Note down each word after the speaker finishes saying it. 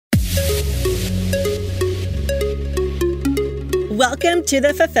Welcome to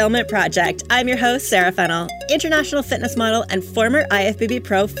The Fulfillment Project. I'm your host, Sarah Fennell, international fitness model and former IFBB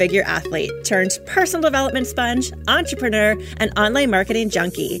Pro figure athlete turned personal development sponge, entrepreneur, and online marketing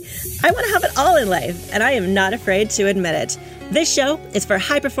junkie. I want to have it all in life, and I am not afraid to admit it. This show is for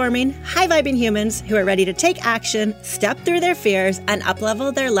high-performing, high-vibing humans who are ready to take action, step through their fears, and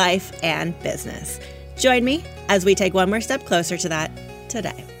up-level their life and business. Join me as we take one more step closer to that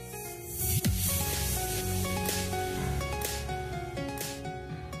today.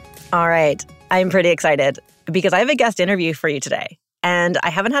 All right, I'm pretty excited because I have a guest interview for you today. And I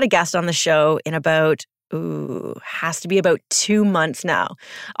haven't had a guest on the show in about, has to be about 2 months now.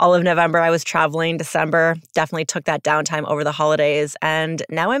 All of November, I was traveling. December, definitely took that downtime over the holidays. And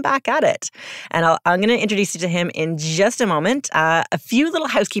now I'm back at it. And I'm going to introduce you to him in just a moment. A few little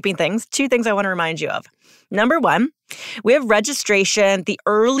housekeeping things, 2 things I want to remind you of. Number 1, we have registration. The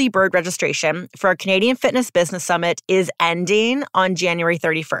early bird registration for our Canadian Fitness Business Summit is ending on January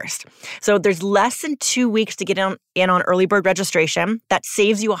 31st. So there's less than 2 weeks to get in on early bird registration. That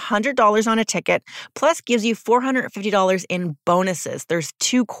saves you $100 on a ticket, plus gives you $450 in bonuses. There's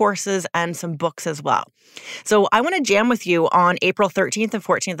 2 courses and some books as well. So I want to jam with you on April 13th and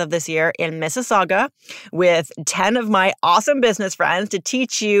 14th of this year in Mississauga with 10 of my awesome business friends to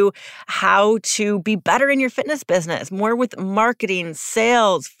teach you how to be better in your fitness business, more with marketing,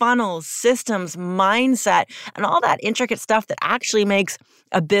 sales, funnels, systems, mindset, and all that intricate stuff that actually makes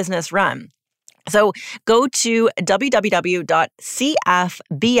a business run. So go to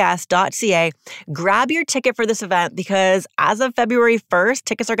www.cfbs.ca, grab your ticket for this event because as of February 1st,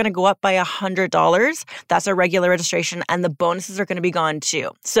 tickets are going to go up by $100. That's our regular registration, and the bonuses are going to be gone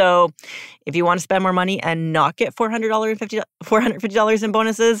too. So if you want to spend more money and not get $450 in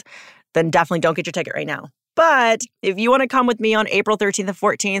bonuses, then definitely don't get your ticket right now. But if you want to come with me on April 13th and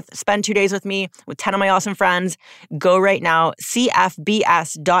 14th, spend 2 days with me with 10 of my awesome friends, go right now,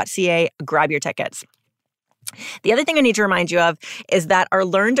 cfbs.ca, grab your tickets. The other thing I need to remind you of is that our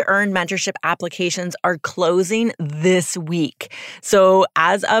Learn to Earn mentorship applications are closing this week. So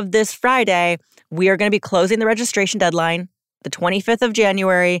as of this Friday, we are going to be closing the registration deadline. The 25th of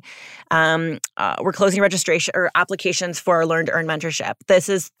January, we're closing registration or applications for our Learn to Earn mentorship. This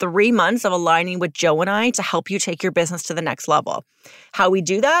is 3 months of aligning with Joe and I to help you take your business to the next level. How we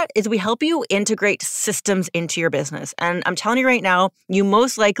do that is we help you integrate systems into your business. And I'm telling you right now, you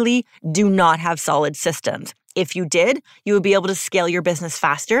most likely do not have solid systems. If you did, you would be able to scale your business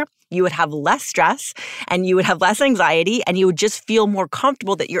faster. You would have less stress and you would have less anxiety and you would just feel more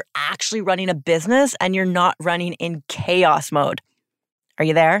comfortable that you're actually running a business and you're not running in chaos mode. Are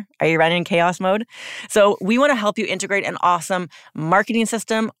you there? Are you running in chaos mode? So we want to help you integrate an awesome marketing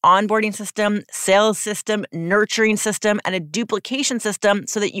system, onboarding system, sales system, nurturing system, and a duplication system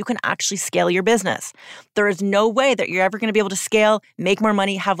so that you can actually scale your business. There is no way that you're ever going to be able to scale, make more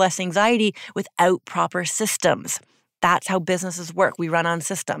money, have less anxiety without proper systems. That's how businesses work. We run on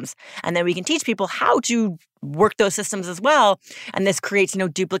systems. And then we can teach people how to work those systems as well. And this creates,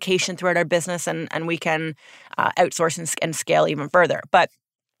 duplication throughout our business and we can outsource and scale even further. But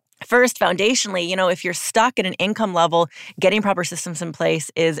first, foundationally, if you're stuck at an income level, getting proper systems in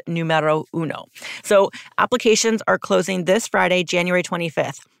place is numero uno. So applications are closing this Friday, January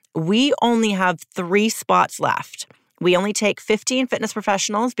 25th. We only have 3 spots left. We only take 15 fitness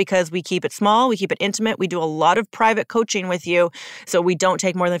professionals because we keep it small, we keep it intimate, we do a lot of private coaching with you, so we don't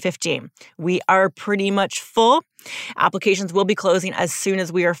take more than 15. We are pretty much full. Applications will be closing as soon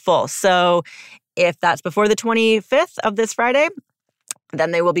as we are full. So if that's before the 25th of this Friday,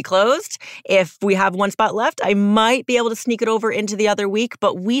 then they will be closed. If we have 1 spot left, I might be able to sneak it over into the other week,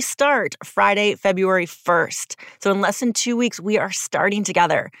 but we start Friday, February 1st. So in less than 2 weeks, we are starting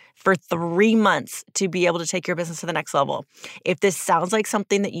together for 3 months to be able to take your business to the next level. If this sounds like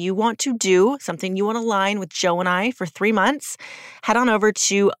something that you want to do, something you want to align with Joe and I for 3 months, head on over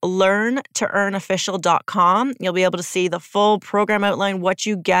to learntooearnofficial.com. You'll be able to see the full program outline, what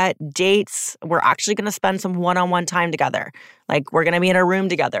you get, dates. We're actually going to spend some one-on-one time together. Like we're going to be in a room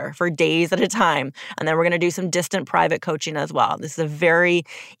together for days at a time. And then we're going to do some distant private coaching as well. This is a very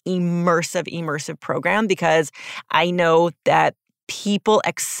immersive program because I know that people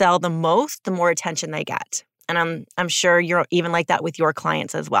excel the most the more attention they get. And I'm sure you're even like that with your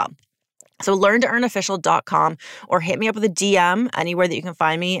clients as well. So learntooearnofficial.com or hit me up with a DM anywhere that you can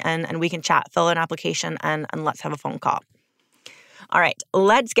find me and we can chat, fill an application, and let's have a phone call. All right,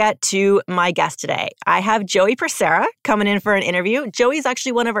 let's get to my guest today. I have Joey Percia coming in for an interview. Joey's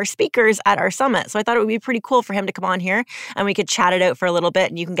actually one of our speakers at our summit, so I thought it would be pretty cool for him to come on here and we could chat it out for a little bit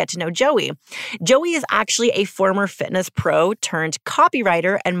and you can get to know Joey. Joey is actually a former fitness pro turned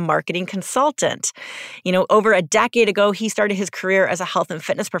copywriter and marketing consultant. You know, over a decade ago, he started his career as a health and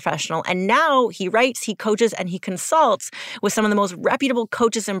fitness professional, and now he writes, he coaches, and he consults with some of the most reputable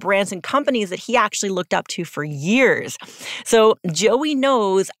coaches and brands and companies that he actually looked up to for years. So Joey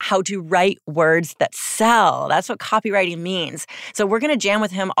knows how to write words that sell. That's what copywriting means. So we're going to jam with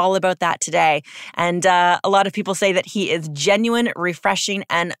him all about that today. And a lot of people say that he is genuine, refreshing,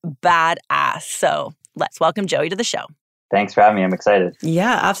 and badass. So let's welcome Joey to the show. Thanks for having me. I'm excited.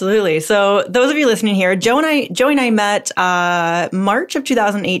 Yeah, absolutely. So those of you listening here, Joey and I met March of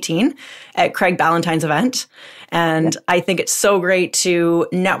 2018 at Craig Ballantyne's event. And I think it's so great to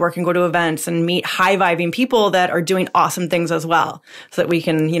network and go to events and meet high-vibing people that are doing awesome things as well so that we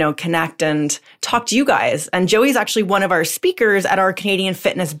can, you know, connect and talk to you guys. And Joey's actually one of our speakers at our Canadian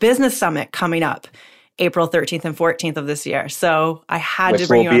Fitness Business Summit coming up April 13th and 14th of this year. So I had to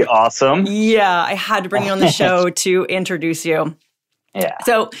bring you on. Which will be awesome. Yeah, I had to bring you on the show to introduce you. Yeah.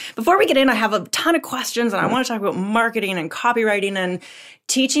 So before we get in, I have a ton of questions and I want to talk about marketing and copywriting and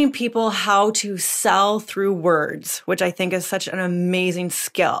teaching people how to sell through words, which I think is such an amazing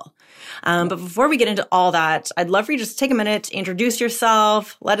skill. But before we get into all that, I'd love for you to just take a minute to introduce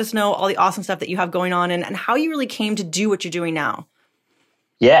yourself, let us know all the awesome stuff that you have going on and how you really came to do what you're doing now.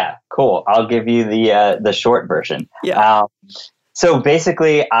 Yeah, cool. I'll give you the short version. Yeah. So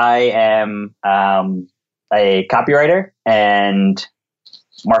basically, I am a copywriter and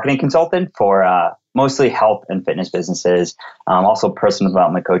marketing consultant for mostly health and fitness businesses, also personal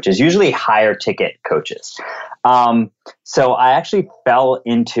development coaches, usually higher ticket coaches. So I actually fell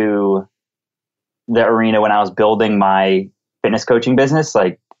into the arena when I was building my fitness coaching business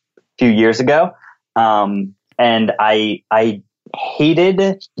like a few years ago. And I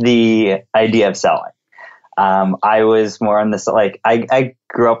hated the idea of selling. I was more on this, like, I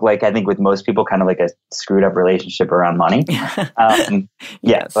grew up, like, I think with most people, kind of like a screwed up relationship around money.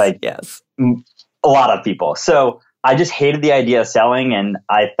 Yes, A lot of people. So I just hated the idea of selling. And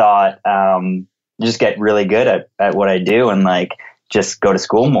I thought, just get really good at what I do and like, just go to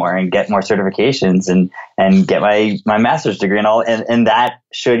school more and get more certifications and get my master's degree and all. And that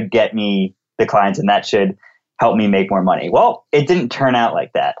should get me the clients and that should help me make more money. Well, it didn't turn out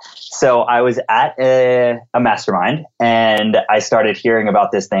like that. So I was at a mastermind and I started hearing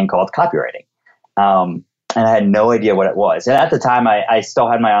about this thing called copywriting. And I had no idea what it was. And at the time I still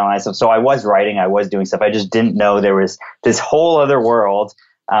had my online stuff. So I was writing, I was doing stuff. I just didn't know there was this whole other world,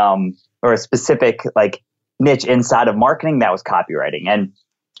 or a specific like niche inside of marketing that was copywriting. And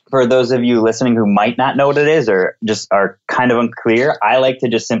for those of you listening who might not know what it is or just are kind of unclear, I like to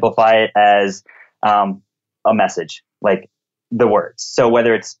just simplify it as, a message, like the words. So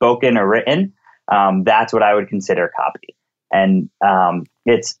whether it's spoken or written, that's what I would consider copy. And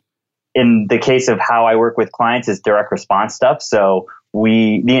it's in the case of how I work with clients is direct response stuff. So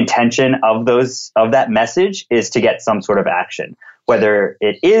the intention of that message is to get some sort of action, whether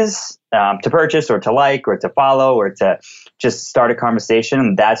it is to purchase or to like or to follow or to just start a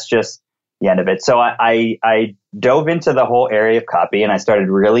conversation. That's just the end of it. So I dove into the whole area of copy and I started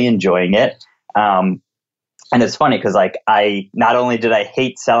really enjoying it. And it's funny because like not only did I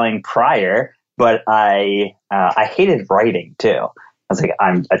hate selling prior, but I hated writing too. I was like,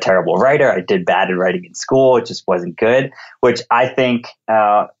 I'm a terrible writer. I did bad at writing in school. It just wasn't good, which I think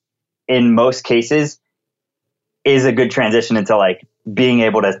in most cases is a good transition into like being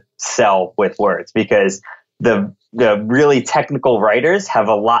able to sell with words, because the really technical writers have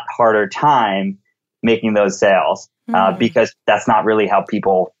a lot harder time making those sales because that's not really how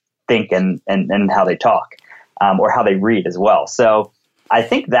people think and how they talk. Or how they read as well. So I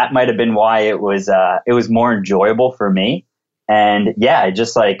think that might have been why it was more enjoyable for me. And yeah,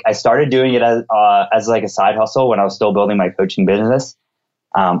 I started doing it as like a side hustle when I was still building my coaching business.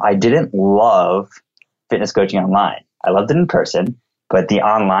 I didn't love fitness coaching online. I loved it in person, but the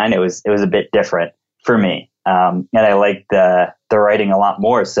online, it was a bit different for me. And I liked the writing a lot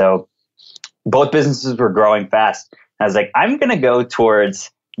more. So both businesses were growing fast. I was like, I'm going to go towards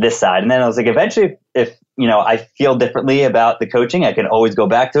this side. And then I was like, eventually, if I feel differently about the coaching, I can always go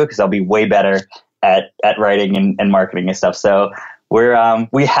back to it because I'll be way better at writing and marketing and stuff. So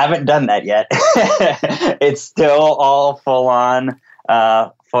we haven't done that yet. It's still all full on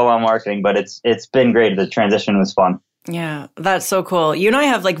marketing, but it's been great. The transition was fun. Yeah, that's so cool. You and I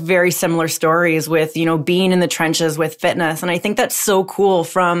have like very similar stories with, being in the trenches with fitness. And I think that's so cool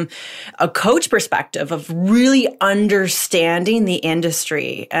from a coach perspective of really understanding the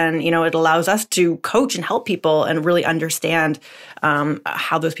industry. And, it allows us to coach and help people and really understand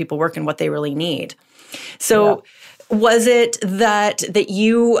how those people work and what they really need. So was it that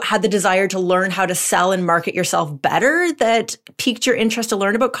you had the desire to learn how to sell and market yourself better that piqued your interest to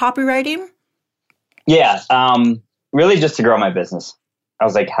learn about copywriting? Yeah. Really just to grow my business. I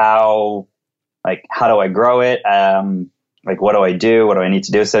was like, how do I grow it? What do I do? What do I need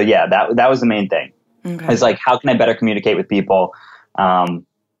to do? So yeah, that was the main thing. Okay. It's like, how can I better communicate with people,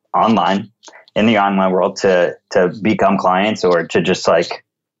 online, in the online world to become clients or to just like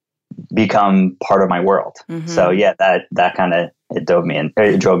become part of my world. Mm-hmm. So yeah, that kind of, it drove me into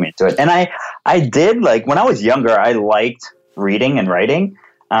it. And I did, like, when I was younger, I liked reading and writing.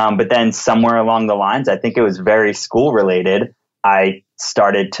 But then somewhere along the lines, I think it was very school related, I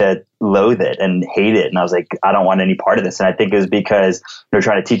started to loathe it and hate it. And I was like, I don't want any part of this. And I think it was because they're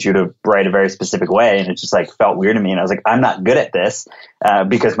trying to teach you to write a very specific way. And it just like felt weird to me. And I was like, I'm not good at this,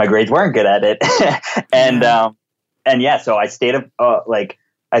 because my grades weren't good at it. And yeah, so I stayed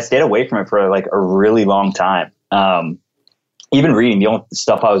away from it for like a really long time. Even reading, the only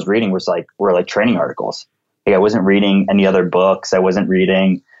stuff I was reading were training articles. Like I wasn't reading any other books. I wasn't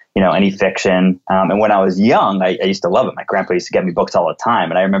reading, any fiction. And when I was young, I used to love it. My grandpa used to get me books all the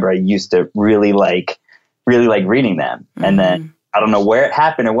time. And I remember I used to really like reading them. Mm-hmm. And then I don't know where it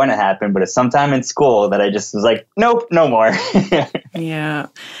happened or when it happened, but it's sometime in school that I just was like, nope, no more. Yeah.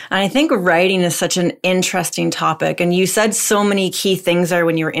 And I think writing is such an interesting topic. And you said so many key things there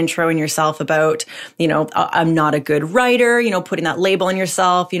when you were introing yourself about, I'm not a good writer, putting that label on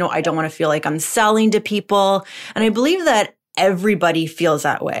yourself. I don't want to feel like I'm selling to people. And I believe that everybody feels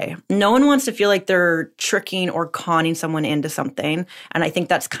that way. No one wants to feel like they're tricking or conning someone into something. And I think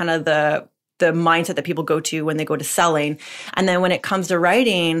that's kind of the mindset that people go to when they go to selling. And then when it comes to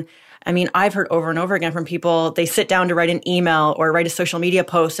writing, I mean, I've heard over and over again from people, they sit down to write an email or write a social media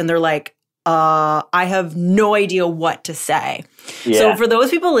post and they're like, I have no idea what to say. Yeah. So for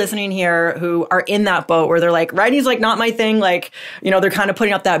those people listening here who are in that boat where they're like, writing's like not my thing, like, they're kind of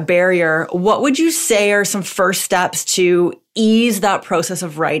putting up that barrier. What would you say are some first steps to ease that process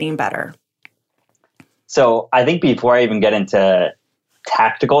of writing better? So I think before I even get into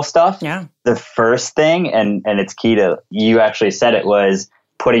tactical stuff, the first thing, and it's key to, you actually said it, was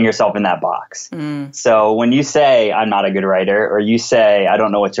putting yourself in that box. So when you say I'm not a good writer, or you say I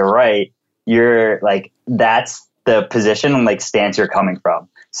don't know what to write, you're like, that's the position and like stance you're coming from.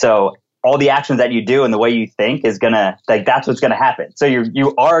 So all the actions that you do and the way you think is gonna, like, that's what's gonna happen. So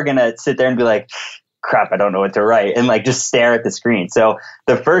you are gonna sit there and be like, crap, I don't know what to write, and like just stare at the screen. So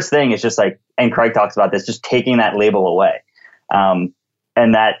the first thing is just like, and Craig talks about this, just taking that label away.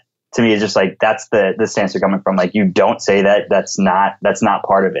 And that to me is just like, that's the stance you're coming from. Like, you don't say that. That's not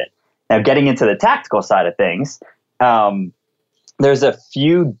part of it. Now, getting into the tactical side of things, there's a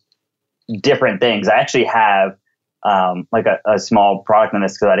few different things. I actually have like a small product on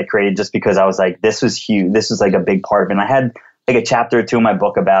this that I created just because I was like, this was huge. This was like a big part of it. And I had like a chapter or two in my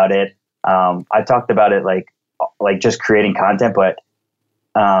book about it. I talked about it like just creating content, but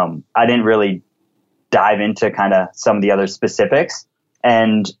I didn't really dive into kind of some of the other specifics.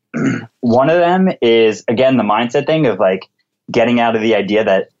 And one of them is, again, the mindset thing of like getting out of the idea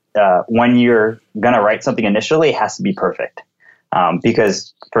that when you're going to write something initially, it has to be perfect.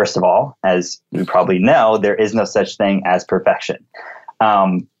 Because first of all, as you probably know, there is no such thing as perfection.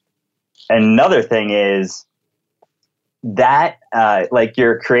 Another thing is that like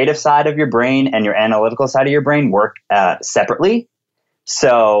your creative side of your brain and your analytical side of your brain work separately.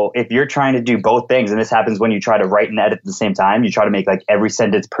 So if you're trying to do both things, and this happens when you try to write and edit at the same time, you try to make like every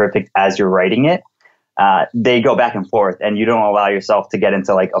sentence perfect as you're writing it, they go back and forth, and you don't allow yourself to get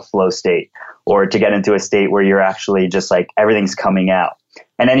into like a flow state or to get into a state where you're actually just like everything's coming out.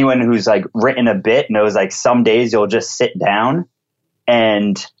 And anyone who's like written a bit knows like some days you'll just sit down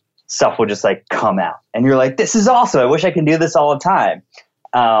and stuff will just like come out. And you're like, this is awesome. I wish I could do this all the time.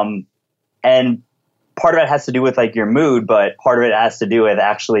 And part of it has to do with like your mood, but part of it has to do with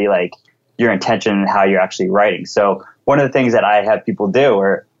actually like your intention and how you're actually writing. So one of the things that I have people do,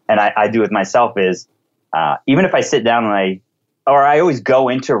 and I do with myself, is even if I sit down and I always go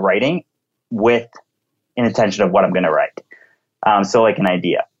into writing with an intention of what I'm going to write. So like an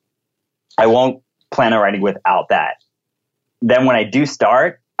idea, I won't plan on writing without that. Then when I do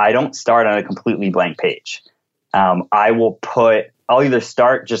start, I don't start on a completely blank page. I'll either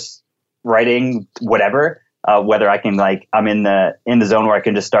start just writing whatever, whether I'm in the zone where I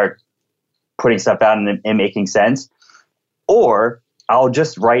can just start putting stuff out and making sense, or I'll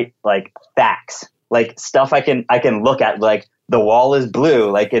just write like facts, like stuff I can look at, like the wall is blue,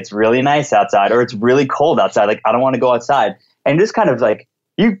 like it's really nice outside, or it's really cold outside, like I don't want to go outside, and just kind of like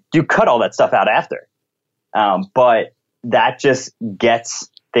you cut all that stuff out after, but that just gets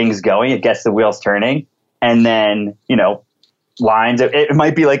things going. It gets the wheels turning, and then lines. It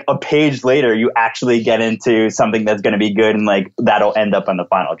might be like a page later, you actually get into something that's going to be good, and like that'll end up on the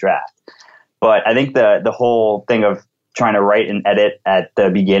final draft. But I think the whole thing of trying to write and edit at the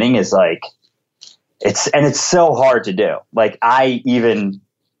beginning is like, it's so hard to do. Like I even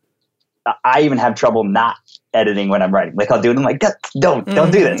have trouble not editing when I'm writing. Like I'll do it and I'm like, don't do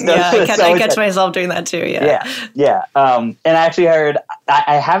this. I catch myself doing that too. Yeah. And I actually heard,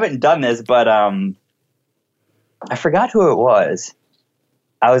 I haven't done this, but I forgot who it was.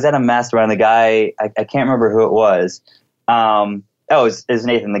 I was at a mastermind. The guy, I can't remember who it was. It's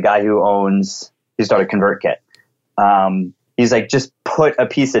Nathan, the guy who started ConvertKit. He's like, just put a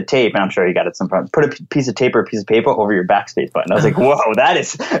piece of tape, and I'm sure you got it sometime. Put a piece of tape or a piece of paper over your backspace button. I was like, whoa,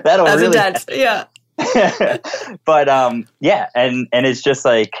 that'll really intense. Yeah. But and it's just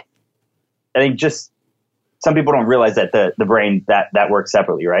like, I think just some people don't realize that the brain that works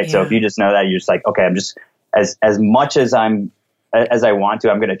separately, right? Yeah. So if you just know that, you're just like, okay, I'm just as much as I want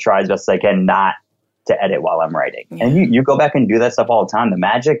to, I'm going to try as best as I can not to edit while I'm writing. Yeah. And you go back and do that stuff all the time. The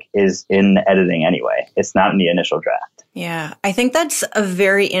magic is in the editing anyway. It's not in the initial draft. Yeah, I think that's a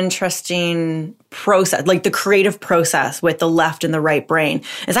very interesting process, like the creative process with the left and the right brain.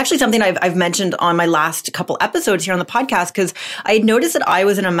 It's actually something I've mentioned on my last couple episodes here on the podcast, because I had noticed that I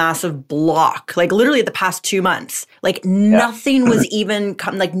was in a massive block, like literally the past 2 months. Like nothing was even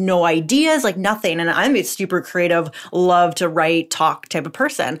like no ideas, like nothing. And I'm a super creative, love to write, talk type of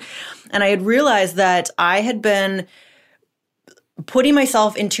person. And I had realized that I had been putting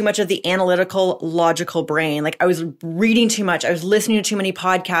myself in too much of the analytical, logical brain. Like I was reading too much. I was listening to too many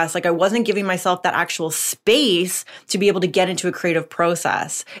podcasts. Like I wasn't giving myself that actual space to be able to get into a creative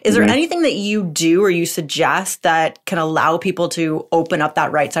process. Is there anything that you do or you suggest that can allow people to open up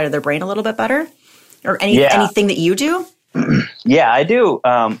that right side of their brain a little bit better? Or anything that you do? Yeah, I do.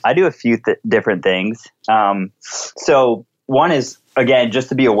 I do a few different things. So one is, again, just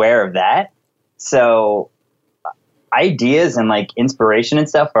to be aware of that. So ideas and like inspiration and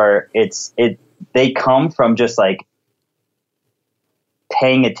stuff they come from just like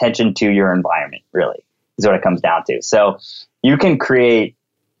paying attention to your environment, really, is what it comes down to. So you can create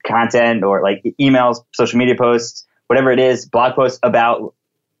content or like emails, social media posts, whatever it is, blog posts about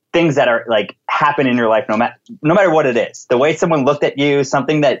things that are like happen in your life, no matter what it is. The way someone looked at you,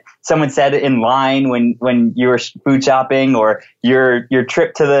 something that someone said in line when you were food shopping, or your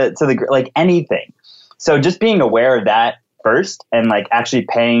trip to the like anything. So just being aware of that first, and like actually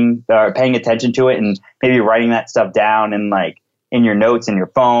paying attention to it, and maybe writing that stuff down and like in your notes in your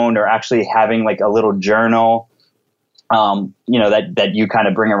phone, or actually having like a little journal, that you kind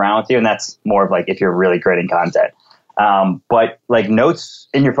of bring around with you. And that's more of like if you're really creating content. But like notes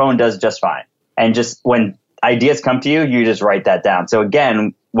in your phone does just fine. And just when ideas come to you, you just write that down. So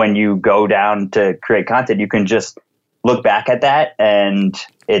again, when you go down to create content, you can just look back at that, and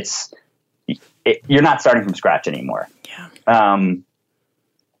you're not starting from scratch anymore. Yeah.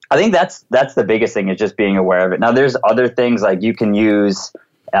 I think that's the biggest thing, is just being aware of it. Now there's other things like you can use,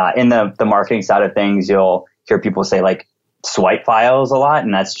 in the marketing side of things. You'll hear people say like swipe files a lot.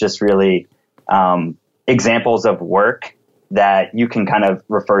 And that's just really, examples of work that you can kind of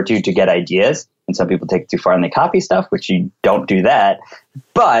refer to get ideas. And some people take it too far and they copy stuff, which you don't do that.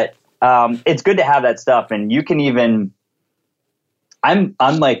 But, it's good to have that stuff. And you can even, I'm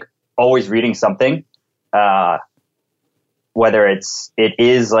like, always reading something, whether it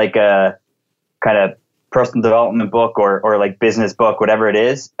is like a kind of personal development book or like business book, whatever it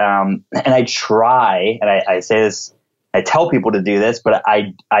is. And I try, and I say this, I tell people to do this, but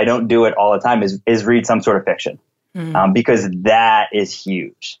I don't do it all the time, is read some sort of fiction, because that is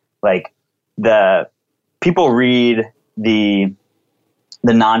huge. Like the people read the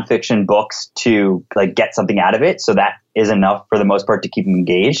nonfiction books to like get something out of it. So that is enough for the most part to keep them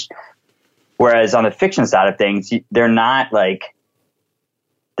engaged. Whereas on the fiction side of things, there's not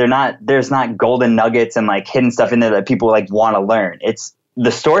golden nuggets and like hidden stuff in there that people like want to learn.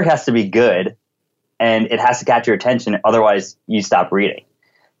 The story has to be good and it has to catch your attention. Otherwise you stop reading.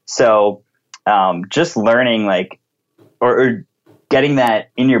 So, just learning like, or getting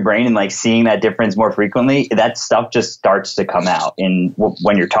that in your brain and like seeing that difference more frequently, that stuff just starts to come out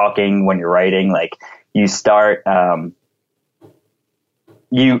when you're talking, when you're writing, like you start,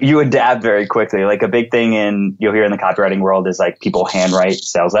 you adapt very quickly. Like a big thing you'll hear in the copywriting world is like people handwrite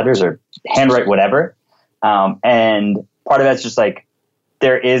sales letters or handwrite whatever. And part of that's just like,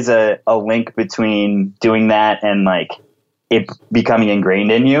 there is a link between doing that and like it becoming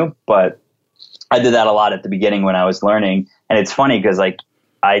ingrained in you. But I did that a lot at the beginning when I was learning. And it's funny because like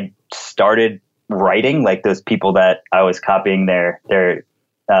I started writing like those people that I was copying their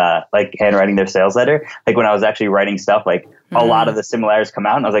like handwriting their sales letter. Like when I was actually writing stuff, like a lot of the similarities come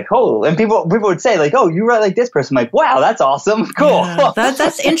out and I was like, oh, and people would say like, oh, you write like this person. I'm like, wow, that's awesome. Cool. Yeah,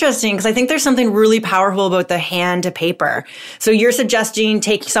 that's interesting because I think there's something really powerful about the hand to paper. So you're suggesting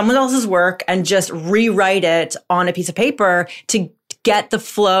take someone else's work and just rewrite it on a piece of paper to get the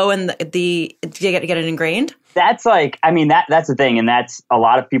flow and the get it ingrained? That's like, I mean, that's the thing. And that's a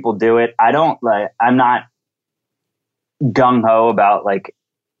lot of people do it. I'm not gung ho about like,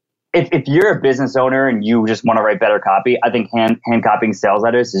 if you're a business owner and you just want to write better copy, I think hand copying sales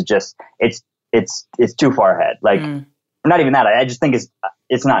letters is just, it's too far ahead. Like not even that. I just think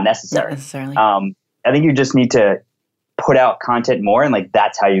it's not necessary. Not necessarily. I think you just need to put out content more and like,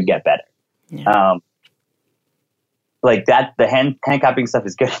 that's how you get better. Yeah. Like that, the hand copying stuff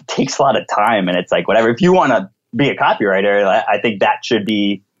is good. It takes a lot of time and it's like, whatever, if you want to be a copywriter, I think that should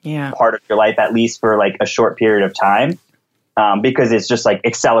be part of your life, at least for like a short period of time. Because it's just like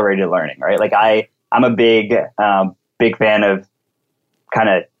accelerated learning, right? Like I'm a big fan of kind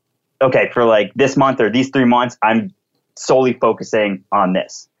of, okay, for like this month or these 3 months, I'm solely focusing on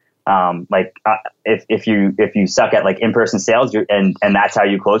this. If you suck at like in-person sales and that's how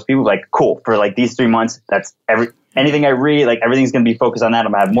you close people, like cool, for like these 3 months, that's anything I read, like everything's going to be focused on that.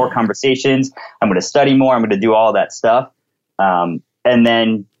 I'm gonna have more conversations. I'm going to study more. I'm going to do all that stuff. And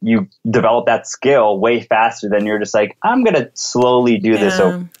then you develop that skill way faster than you're just like, I'm going to slowly do this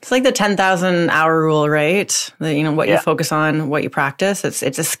over. It's like the 10,000 hour rule, right? What you focus on, what you practice,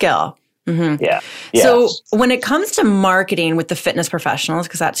 it's a skill. Mm-hmm. Yeah. So when it comes to marketing with the fitness professionals,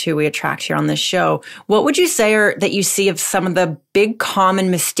 because that's who we attract here on this show, what would you say are that you see of some of the big common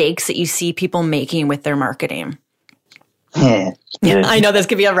mistakes that you see people making with their marketing? Yeah. I know this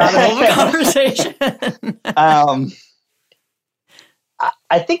could be a rabbit hole of a conversation.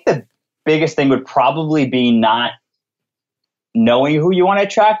 I think the biggest thing would probably be not knowing who you want to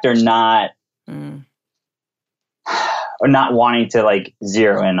attract or not wanting to like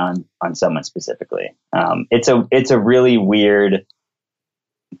zero in on someone specifically. It's a really weird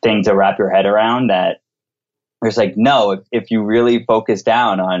thing to wrap your head around, that there's like, no, if you really focus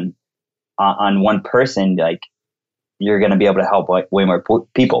down on one person, like you're going to be able to help way more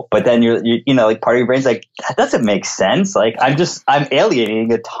people. But then you're like part of your brain's like, that doesn't make sense. Like I'm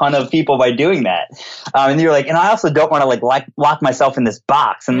alienating a ton of people by doing that. And you're like, and I also don't want to like lock myself in this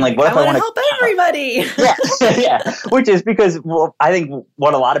box. And like, what if I want to help everybody? Yeah. Which is because, well, I think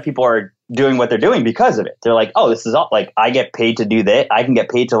what a lot of people are doing what they're doing because of it. They're like, oh, this is all like, I get paid to do that. I can get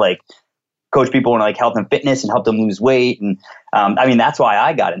paid to like coach people in like health and fitness and help them lose weight. And I mean, that's why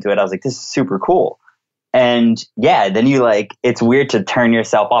I got into it. I was like, this is super cool. And then you like, it's weird to turn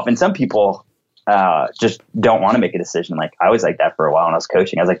yourself off. And some people just don't want to make a decision. Like I was like that for a while when I was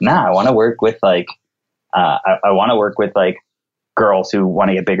coaching. I was like, nah, I want to work with like, I want to work with like girls who want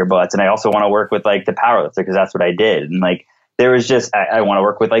to get bigger butts. And I also want to work with like the powerlifter because that's what I did. And like, there was just, I want to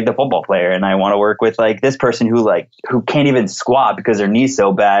work with like the football player, and I want to work with like this person who can't even squat because their knee's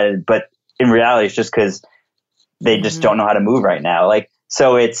so bad. But in reality, it's just because they just don't know how to move right now. Like,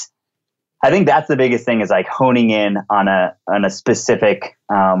 so I think that's the biggest thing, is like honing in on a specific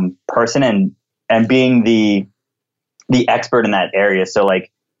person and being the expert in that area. So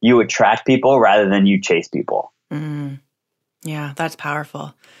like you attract people rather than you chase people. Yeah, that's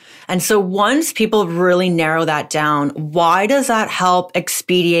powerful. And so once people really narrow that down, why does that help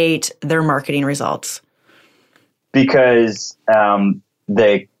expedite their marketing results? Because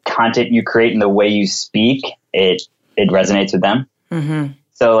the content you create and the way you speak, it resonates with them. Mm-hmm.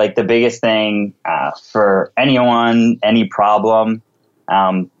 So like the biggest thing for anyone, any problem,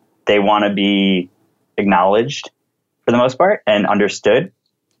 they want to be acknowledged for the most part and understood.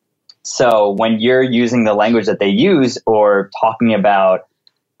 So when you're using the language that they use or talking about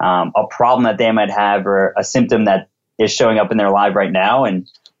a problem that they might have or a symptom that is showing up in their life right now, and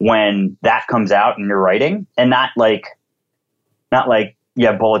when that comes out in your writing, and not like you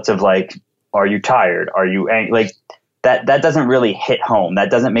have bullets of like, are you tired? Are you angry? Like that doesn't really hit home.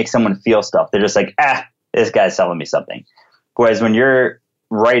 That doesn't make someone feel stuff. They're just like, this guy's selling me something. Whereas when you're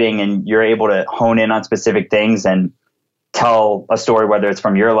writing and you're able to hone in on specific things and tell a story, whether it's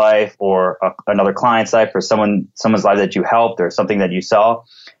from your life or another client's life or someone's life that you helped or something that you saw,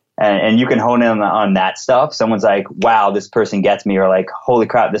 and you can hone in on that stuff. Someone's like, wow, this person gets me, or like, holy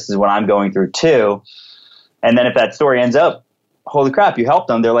crap, this is what I'm going through too. And then if that story ends up holy crap, you helped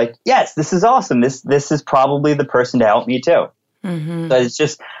them. They're like, yes, this is awesome. This is probably the person to help me too. Mm-hmm. So it's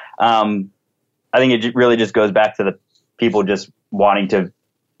just, I think it really just goes back to the people just wanting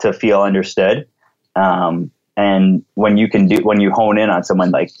to feel understood. And when you hone in on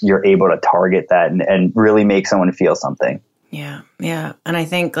someone, like you're able to target that and really make someone feel something. Yeah. Yeah. And I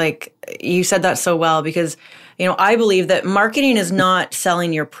think like you said that so well because, I believe that marketing is not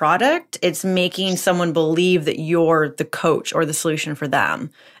selling your product. It's making someone believe that you're the coach or the solution for them.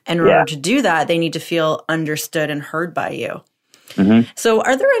 And in order to do that, they need to feel understood and heard by you. Mm-hmm. So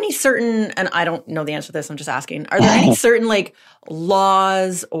are there any certain, and I don't know the answer to this, I'm just asking, are there any certain like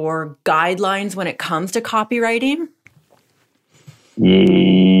laws or guidelines when it comes to copywriting?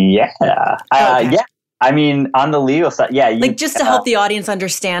 Yeah. Okay. Yeah. I mean, on the legal side, yeah. Like just to help the audience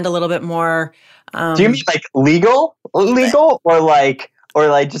understand a little bit more. Do you mean like legal or just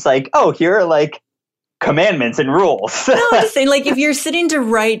like, oh, here are like commandments and rules? No, I'm just saying, like, if you're sitting to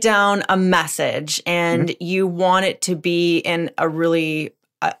write down a message and you want it to be in a really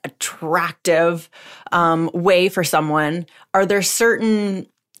attractive way for someone, are there certain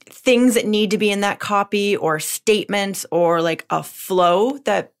things that need to be in that copy or statements or like a flow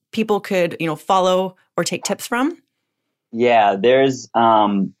that people could, follow or take tips from? Yeah, there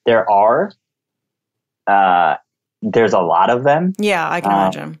are. There's a lot of them. Yeah, I can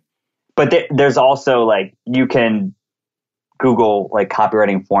imagine. But there's also like you can Google like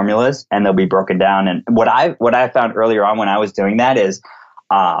copywriting formulas and they'll be broken down. And what I found earlier on when I was doing that is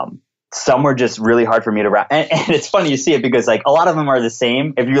some were just really hard for me to wrap. And it's funny you see it because like a lot of them are the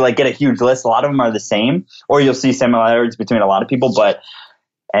same. If you like get a huge list, a lot of them are the same, or you'll see similarities between a lot of people. But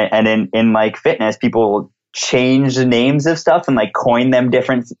and in like fitness, people change the names of stuff and like coin them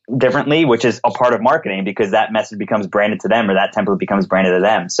differently, which is a part of marketing because that message becomes branded to them or that template becomes branded to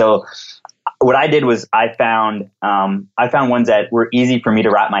them. So what I did was I found ones that were easy for me to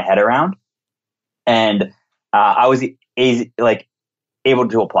wrap my head around, and I was able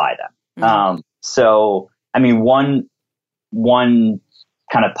to apply them. Mm-hmm. So I mean, one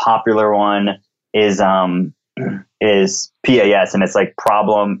kind of popular one is PAS, and it's like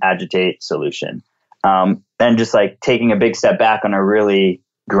problem, agitate, solution. And just like taking a big step back on a really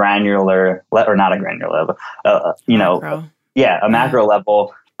granular or not a granular level, macro. A macro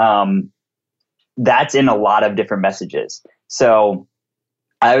level. That's in a lot of different messages. So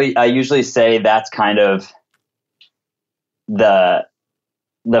I usually say that's kind of the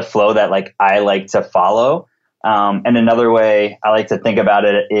flow that like I like to follow. And another way I like to think about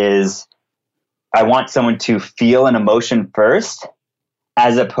it is I want someone to feel an emotion first,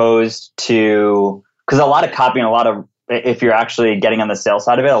 as opposed to, because a lot of copying, if you're actually getting on the sales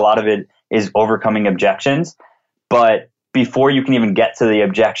side of it, a lot of it is overcoming objections. But before you can even get to the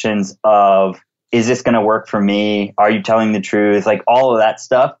objections of, is this going to work for me? Are you telling the truth? Like all of that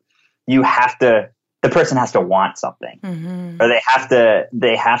stuff, the person has to want something, or they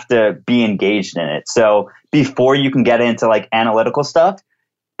have to be engaged in it. So before you can get into like analytical stuff,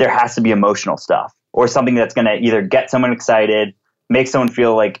 there has to be emotional stuff or something that's going to either get someone excited, make someone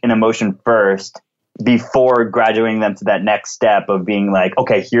feel like an emotion first before graduating them to that next step of being like,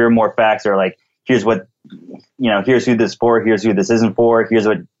 okay, here are more facts, or like, here's what, here's who this is for, here's who this isn't for, here's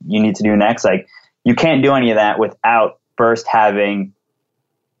what you need to do next. Like, you can't do any of that without first having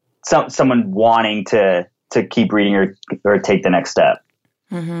someone wanting to keep reading or take the next step.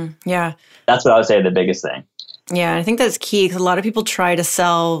 Mm-hmm. Yeah. That's what I would say the biggest thing. Yeah, I think that's key because a lot of people try to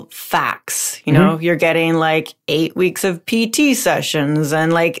sell facts. You're getting like 8 weeks of PT sessions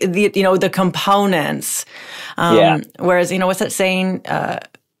and like the components. Whereas, what's that saying?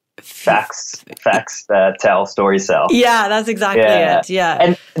 Facts tell, stories sell. Yeah, that's exactly it. Yeah.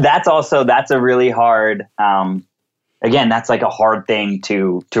 And that's a really hard, again, that's like a hard thing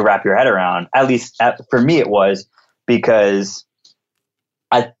to wrap your head around. At least for me it was, because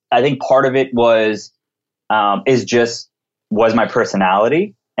I think part of it was my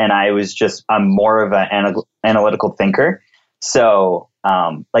personality, and I'm more of an analytical thinker. So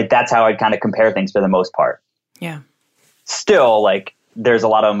like that's how I kind of compare things for the most part. Yeah. Still, like there's a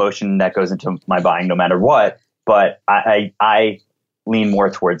lot of emotion that goes into my buying no matter what, but I lean more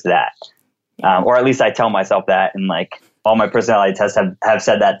towards that. Or at least I tell myself that, and like all my personality tests have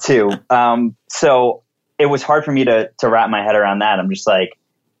said that too. So it was hard for me to wrap my head around that. I'm just like,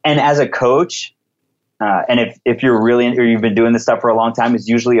 and as a coach, and if you're really or you've been doing this stuff for a long time, it's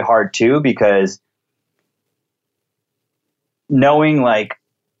usually hard too, because knowing like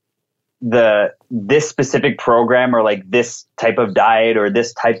this specific program or like this type of diet or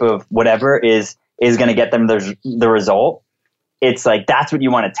this type of whatever is going to get them the result. it's like, that's what you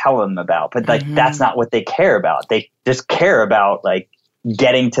want to tell them about, but like, that's not what they care about. They just care about like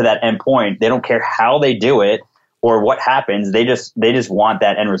getting to that end point. They don't care how they do it or what happens. They just want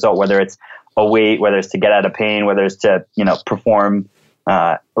that end result, whether it's a weight, whether it's to get out of pain, whether it's to, perform,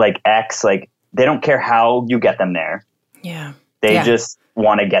 like X, like they don't care how you get them there. Yeah. They just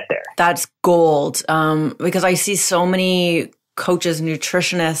want to get there. That's gold. Because I see so many coaches,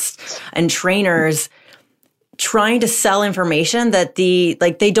 nutritionists, and trainers trying to sell information that the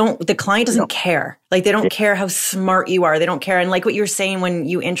client doesn't care. Like they don't care how smart you are. They don't care. And like what you were saying when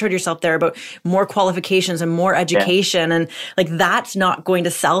you introed yourself there about more qualifications and more education, and like that's not going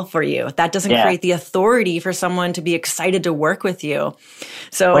to sell for you. That doesn't create the authority for someone to be excited to work with you.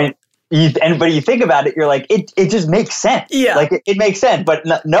 So but you think about it, you're like, it just makes sense. Yeah. Like it makes sense, but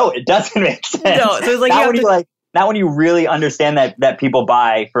no, it doesn't make sense. No, so it's like not when you really understand that people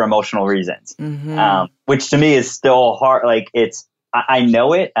buy for emotional reasons, which to me is still hard. Like I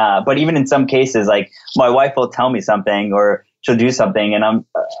know it, but even in some cases, like my wife will tell me something or she'll do something, and I'm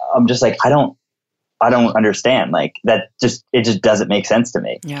just like, I don't understand. Like it just doesn't make sense to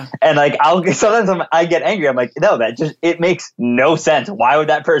me. Yeah. And like sometimes I get angry. I'm like, no, it makes no sense. Why would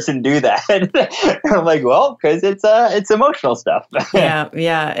that person do that? And I'm like, well, because it's emotional stuff.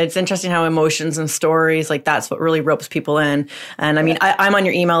 Yeah. It's interesting how emotions and stories, like that's what really ropes people in. And I mean, I'm on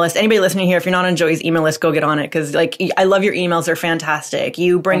your email list. Anybody listening here, if you're not on Joey's email list, go get on it. Cause like, I love your emails. They're fantastic.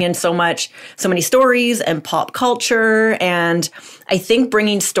 You bring in so many stories and pop culture. And I think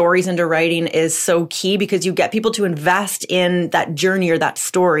bringing stories into writing is so key because you get people to invest in that journey or that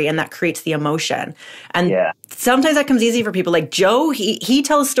story, and that creates the emotion. And sometimes that comes easy for people. Like Joe, he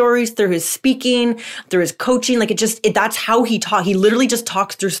tells stories through his speaking, through his coaching. Like that's how he talks. He literally just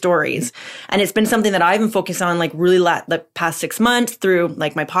talks through stories. And it's been something that I've been focused on like really the past 6 months through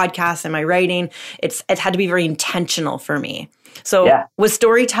like my podcast and my writing. It's had to be very intentional for me. So was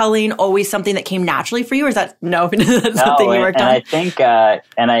storytelling always something that came naturally for you, or is that something you worked on? I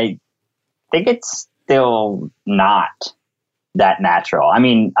think it's still not that natural. I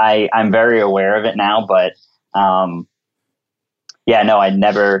mean, I'm very aware of it now, but I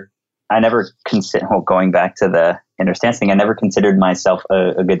never consider, going back to the inner stance thing, I never considered myself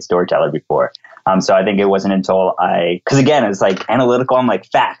a good storyteller before. So I think it wasn't until because again, it's like analytical. I'm like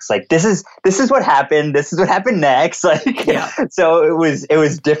facts, like this is what happened. This is what happened next. Like, so it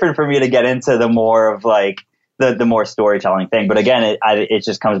was different for me to get into the more of like the more storytelling thing. But again, it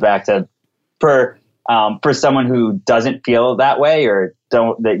just comes back to for someone who doesn't feel that way or they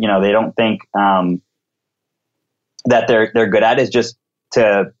don't think that they're good at it, is just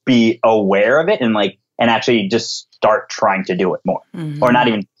to be aware of it and actually just start trying to do it more, or not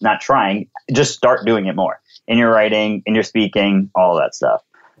trying, just start doing it more in your writing, in your speaking, all of that stuff.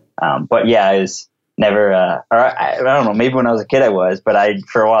 But yeah, I was never, or I don't know, maybe when I was a kid I was, but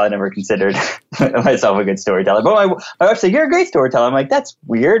for a while I never considered myself a good storyteller. But my wife said, "You're a great storyteller." I'm like, that's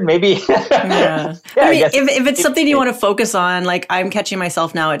weird. Maybe. I mean, if it's something you want to focus on, like I'm catching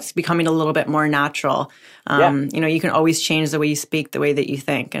myself now, it's becoming a little bit more natural. You can always change the way you speak, the way that you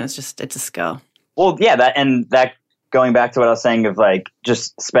think, and it's a skill. Well, yeah, that going back to what I was saying of like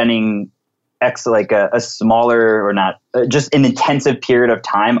just spending a smaller or not just an intensive period of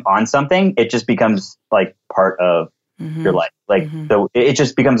time on something, it just becomes like part of your life. Like it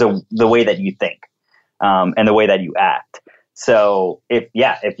just becomes the way that you think and the way that you act. So if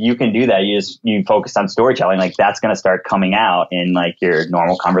you can do that, you focus on storytelling, like that's going to start coming out in like your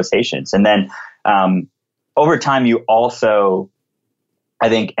normal conversations. And then over time, you also, I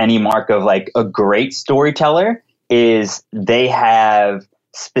think any mark of like a great storyteller is they have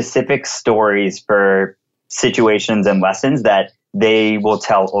specific stories for situations and lessons that they will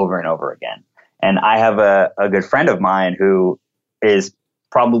tell over and over again. And I have a good friend of mine who is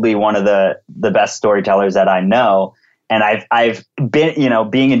probably one of the best storytellers that I know. And I've been,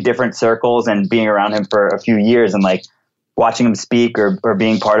 being in different circles and being around him for a few years and like watching him speak or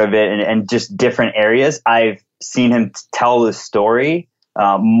being part of it and just different areas. I've seen him tell the story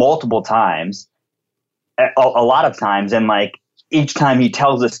multiple times, a lot of times. And like each time he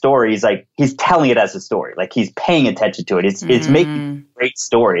tells a story, he's telling it as a story. Like he's paying attention to it. It's making a great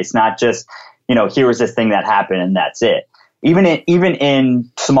story. It's not just, here was this thing that happened and that's it. Even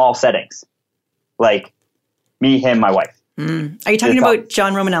in small settings, like me, him, my wife. Are you talking about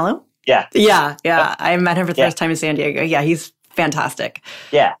John Romanello? Yeah. Yeah. I met him for the first time in San Diego. Yeah. He's fantastic.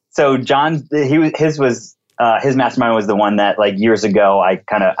 Yeah. So John, his mastermind was the one that like years ago, I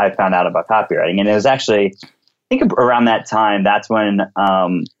found out about copywriting. And it was actually, I think around that time, that's when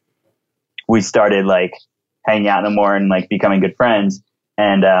we started like hanging out more and like becoming good friends.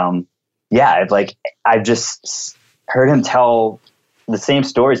 And I've just heard him tell the same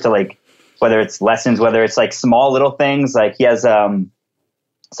stories to like, whether it's lessons, whether it's like small little things. Like he has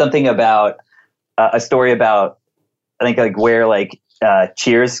something about a story about, I think like where like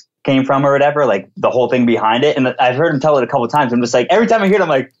Cheers came from or whatever, like the whole thing behind it. And I've heard him tell it a couple of times. I'm just like, every time I hear it, I'm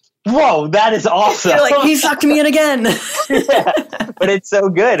like, whoa, that is awesome. You're like, he sucked me in again. Yeah, but it's so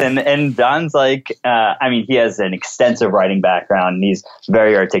good. And Don's like, I mean, he has an extensive writing background and he's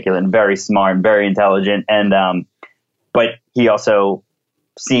very articulate and very smart and very intelligent. And, but he also,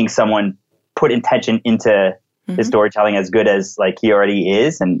 seeing someone put intention into his storytelling as good as like he already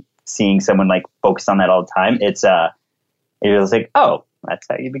is, and seeing someone like focus on that all the time, it was like, oh, that's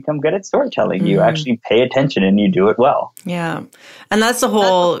how you become good at storytelling. You actually pay attention and you do it well. Yeah. And that's the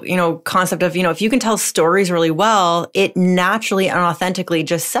whole, concept of, if you can tell stories really well, it naturally and authentically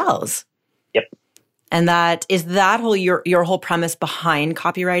just sells. Yep. And that is that whole, your whole premise behind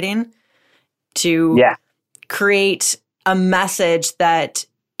copywriting, to create a message that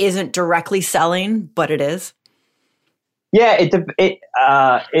isn't directly selling, but it is. Yeah,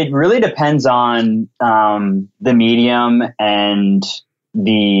 it really depends on the medium and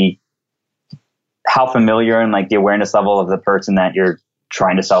how familiar and like the awareness level of the person that you're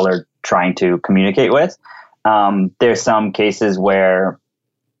trying to sell or trying to communicate with. There's some cases where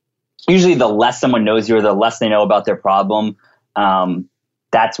usually the less someone knows you or the less they know about their problem,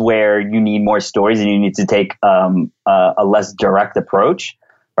 that's where you need more stories and you need to take a less direct approach.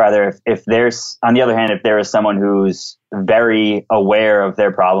 Rather, if there's, on the other hand, if there is someone who's very aware of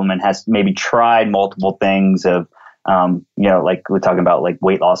their problem and has maybe tried multiple things of, like we're talking about like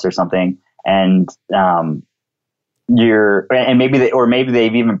weight loss or something, and maybe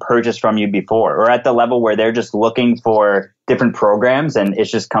they've even purchased from you before, or at the level where they're just looking for different programs and it's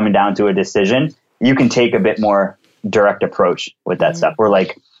just coming down to a decision, you can take a bit more direct approach with that stuff. Or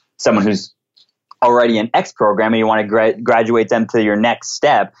like someone who's already an X program and you want to graduate them to your next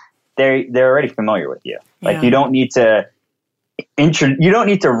step, they're already familiar with you. Like you don't need to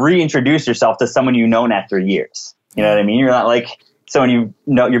reintroduce yourself to someone you've known after years. You know what I mean? You're not like someone you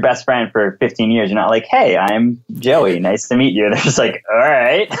know, your best friend for 15 years. You're not like, hey, I'm Joey. Nice to meet you. They're just like, all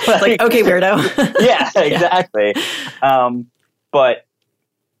right. like, okay, weirdo. Yeah, exactly. But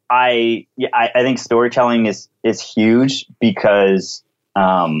I think storytelling is huge because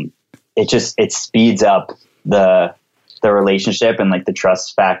it speeds up the relationship and like the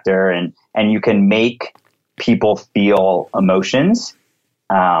trust factor, and you can make people feel emotions,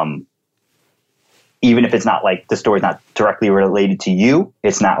 even if it's not like the story's not directly related to you.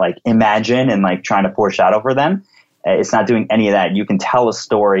 It's not like imagine and like trying to foreshadow for them. It's not doing any of that. You can tell a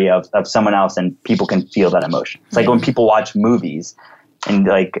story of someone else and people can feel that emotion. It's like when people watch movies and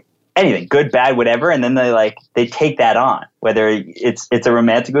like anything, good, bad, whatever, and then they take that on. Whether it's a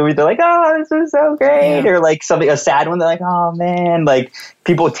romantic movie, they're like, oh, this is so great, or like something, a sad one, they're like, oh man, like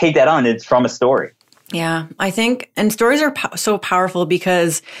people take that on. It's from a story. Yeah, I think, and stories are so powerful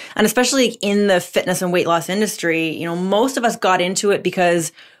because, and especially in the fitness and weight loss industry, most of us got into it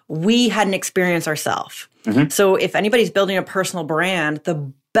because we had an experience ourselves. So if anybody's building a personal brand, the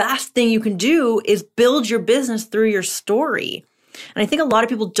best thing you can do is build your business through your story. And I think a lot of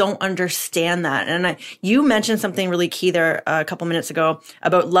people don't understand that. And you mentioned something really key there a couple minutes ago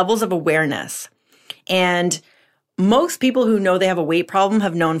about levels of awareness. And most people who know they have a weight problem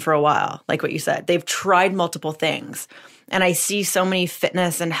have known for a while, like what you said. They've tried multiple things. And I see so many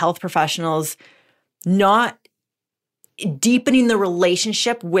fitness and health professionals not deepening the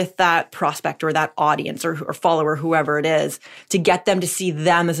relationship with that prospect or that audience or follower, whoever it is, to get them to see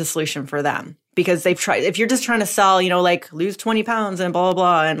them as a solution for them. Because they've tried, if you're just trying to sell, like lose 20 pounds and blah,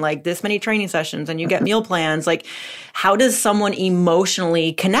 blah, blah, and like this many training sessions and you get meal plans, like how does someone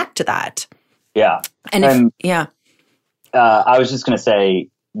emotionally connect to that? Yeah. And I was just going to say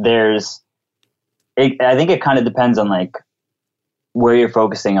I think it kind of depends on like where you're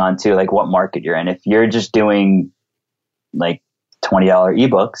focusing on too, like what market you're in. If you're just doing like $20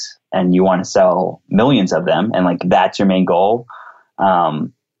 ebooks and you want to sell millions of them and like that's your main goal,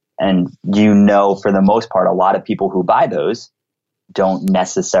 and for the most part, a lot of people who buy those don't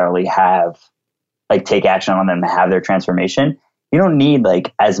necessarily take action on them and have their transformation. You don't need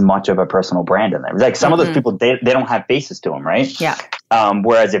like as much of a personal brand in there. Like some of those people, they don't have faces to them, right? Yeah.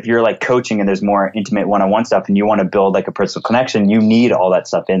 Whereas if you're like coaching and there's more intimate one-on-one stuff and you want to build like a personal connection, you need all that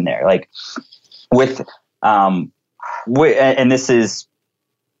stuff in there. Like and this is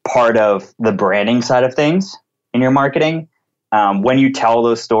part of the branding side of things in your marketing. When you tell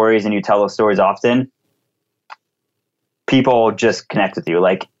those stories and you tell those stories often, people just connect with you.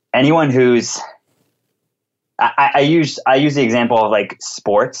 Like anyone who's, I use the example of like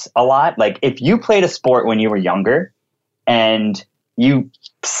sports a lot. Like if you played a sport when you were younger and you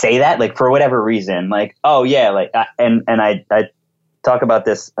say that like for whatever reason, like, oh yeah, like, and I talk about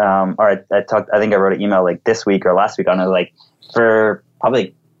this, I think I wrote an email like this week or last week on it, like for probably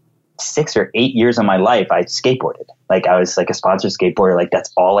like 6 or 8 years of my life, I skateboarded. Like I was like a sponsored skateboarder. Like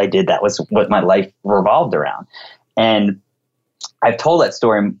that's all I did. That was what my life revolved around. And I've told that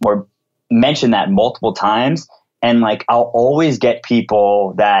story or mentioned that multiple times. And like, I'll always get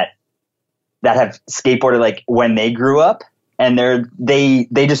people that have skateboarded like when they grew up, and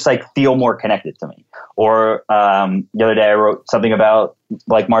they just like feel more connected to me. Or the other day I wrote something about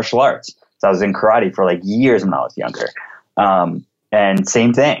like martial arts. So I was in karate for like years when I was younger. And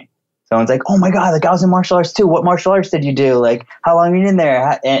same thing. Someone's like, oh my God, like I was in martial arts too. What martial arts did you do? Like, how long have you been in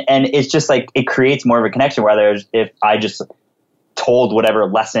there? And it's just like, it creates more of a connection, whether if I just told whatever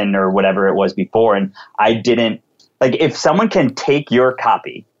lesson or whatever it was before, and I didn't, like, if someone can take your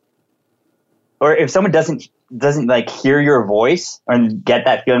copy, or if someone doesn't like hear your voice and get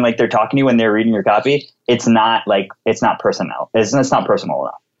that feeling like they're talking to you when they're reading your copy, it's not personal. It's not personal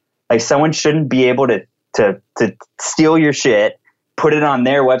enough. Like someone shouldn't be able to steal your shit, put it on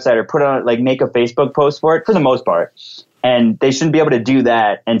their website or put on like make a Facebook post for it for the most part. And they shouldn't be able to do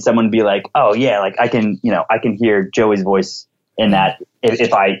that. And someone be like, oh yeah, like I can hear Joey's voice in that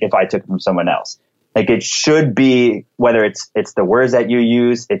if I took it from someone else. Like it should be, whether it's the words that you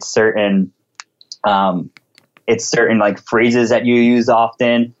use, it's certain like phrases that you use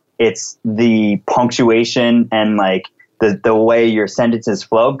often. It's the punctuation and like the way your sentences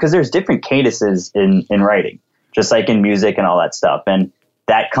flow, because there's different cadences in writing, just like in music and all that stuff. And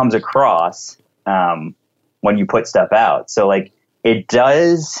that comes across when you put stuff out. So like it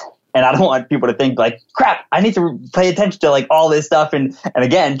does. And I don't want people to think like, crap, I need to pay attention to like all this stuff. And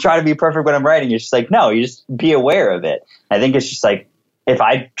again, try to be perfect when I'm writing. It's just like, no, you just be aware of it. I think it's just like, if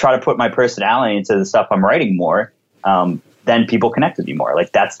I try to put my personality into the stuff I'm writing more, then people connect with me more.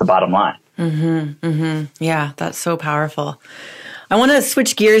 Like that's the bottom line. Mm-hmm, mm-hmm. Yeah, that's so powerful. I want to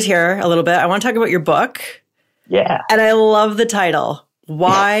switch gears here a little bit. I want to talk about your book. Yeah. And I love the title.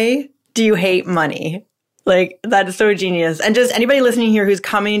 Why do you hate money? Like that is so genius. And just anybody listening here who's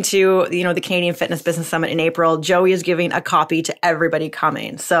coming to, the Canadian Fitness Business Summit in April, Joey is giving a copy to everybody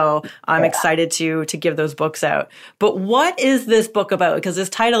coming. So I'm excited to give those books out. But what is this book about? Because this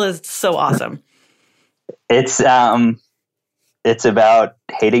title is so awesome. It's about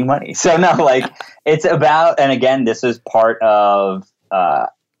hating money. So no, like it's about, and again, this is part of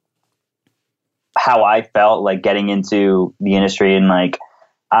how I felt like getting into the industry. And like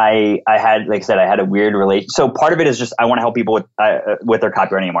I had, like I said, I had a weird relation. So part of it is just I want to help people with their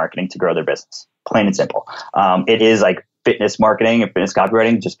copywriting and marketing to grow their business, plain and simple. It is like fitness marketing and fitness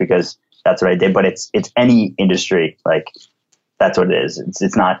copywriting, just because that's what I did. But it's any industry, like that's what it is.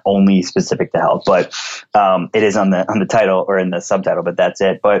 It's not only specific to health, but it is on the title or in the subtitle. But that's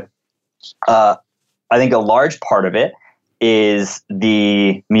it. But I think a large part of it is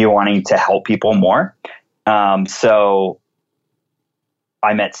me wanting to help people more. So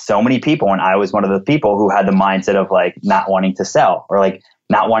I met so many people, and I was one of the people who had the mindset of like not wanting to sell or like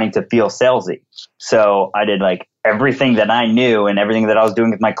not wanting to feel salesy. So I did like everything that I knew and everything that I was doing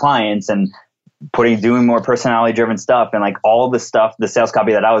with my clients and doing more personality driven stuff and like all the stuff, the sales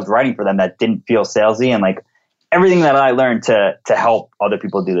copy that I was writing for them that didn't feel salesy, and like everything that I learned to help other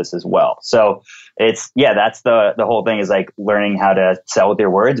people do this as well. So that's the whole thing, is like learning how to sell with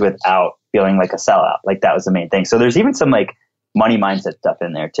your words without feeling like a sellout. Like that was the main thing. So there's even some like money mindset stuff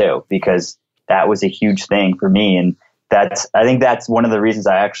in there too, because that was a huge thing for me. And I think that's one of the reasons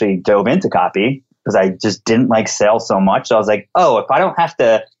I actually dove into copy, because I just didn't like sales so much. So I was like, oh, if I don't have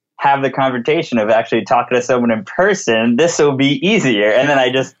to have the confrontation of actually talking to someone in person, this will be easier. And then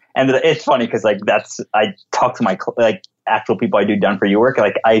I just ended up, it's funny because like I talk to my like actual people I do done for you work.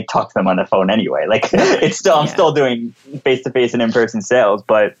 Like I talk to them on the phone anyway. Like it's still, I'm still doing face-to-face and in-person sales,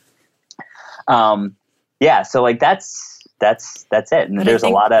 but so like that's it. And there's a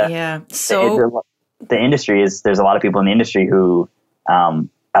lot of, so the industry is, there's a lot of people in the industry who,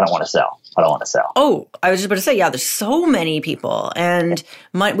 I don't want to sell. Oh, I was just about to say, yeah, there's so many people. And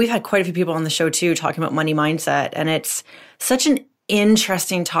we've had quite a few people on the show too, talking about money mindset. And it's such an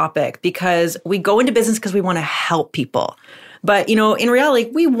interesting topic, because we go into business because we want to help people. But, in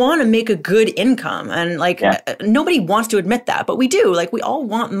reality, we want to make a good income. And like, nobody wants to admit that, but we do. Like, we all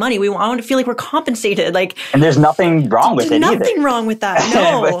want money. We want to feel like we're compensated. Like, and there's nothing wrong with it either. Nothing wrong with that.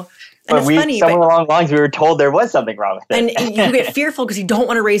 No. And it's funny. Somewhere along the lines, we were told there was something wrong with it. And you get fearful because you don't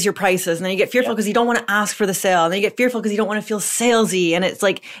want to raise your prices. And then you get fearful because you don't want to ask for the sale. And then you get fearful because you don't want to feel salesy. And it's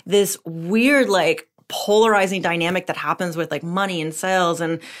like this weird, like, polarizing dynamic that happens with like money and sales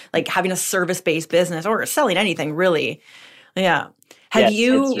and like having a service-based business or selling anything really. Yeah. It's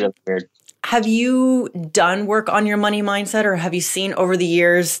really weird. Have you done work on your money mindset, or have you seen over the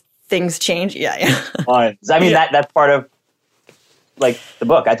years things change? Yeah. I mean, that's part of like the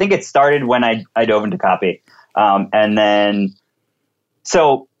book. I think it started when I dove into copy. And then,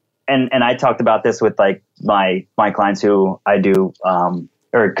 and I talked about this with like my clients who I do,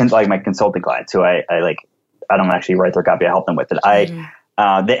 like my consulting clients who I don't actually write their copy. I help them with it.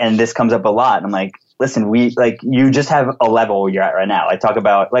 And this comes up a lot. And I'm like, listen, you just have a level you're at right now. I talk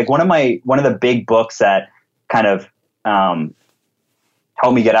about like one of the big books that kind of,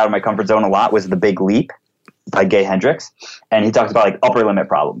 helped me get out of my comfort zone a lot was The Big Leap by Gay Hendricks. And he talks about like upper limit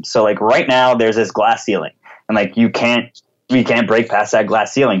problems. So like right now there's this glass ceiling and like we can't break past that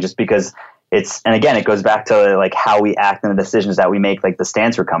glass ceiling just because and again, it goes back to like how we act and the decisions that we make, like the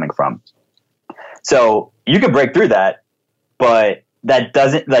stance we're coming from. So you can break through that, but that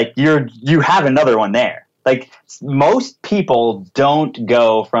doesn't like you have another one there. Like most people don't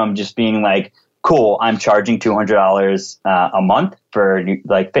go from just being like, cool, I'm charging $200 a month for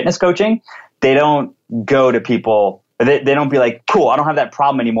like fitness coaching. They don't go to people. They don't be like, cool, I don't have that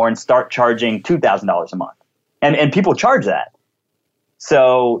problem anymore, and start charging $2,000 a month. And people charge that.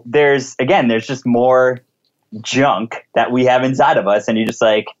 So there's just more junk that we have inside of us, and you just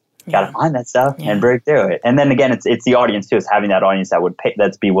like gotta find that stuff and break through it. And then again, it's the audience too. It's having that audience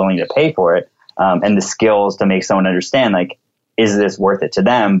that's be willing to pay for it, and the skills to make someone understand like, is this worth it to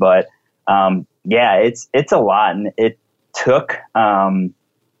them? But it's a lot, and it took.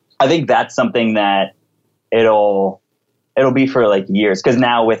 I think that's something that it'll be for like years, because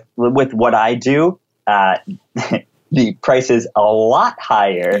now with what I do, the price is a lot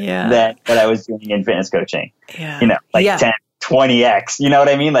higher than what I was doing in fitness coaching. Yeah. 10, 20x. You know what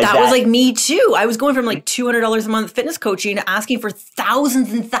I mean? Like that was like me too. I was going from like $200 a month fitness coaching to asking for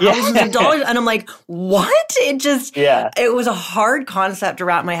thousands and thousands of dollars. And I'm like, what? It was a hard concept to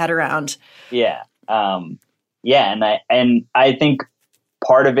wrap my head around. Yeah. And I think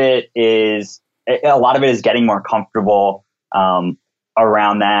part of it is, a lot of it is getting more comfortable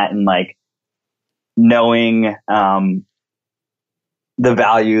around that, and like knowing the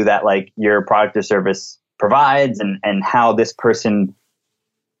value that like your product or service provides, and how this person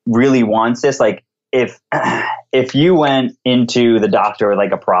really wants this. Like if you went into the doctor with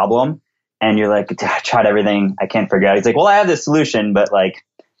like a problem and you're like, I tried everything, I can't figure it out. He's like, well, I have this solution, but like,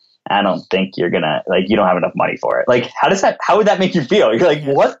 I don't think you're gonna, like, you don't have enough money for it. Like, how would that make you feel? You're like,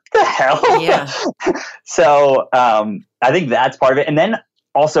 what the hell? Yeah. So, I think that's part of it. And then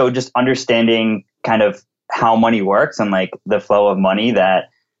also just understanding kind of how money works and like the flow of money, that,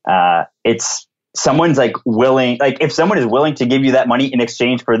 it's someone's like willing, like if someone is willing to give you that money in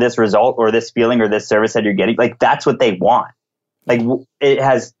exchange for this result or this feeling or this service that you're getting, like that's what they want. Like it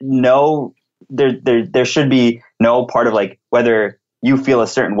has no, there should be no part of like whether you feel a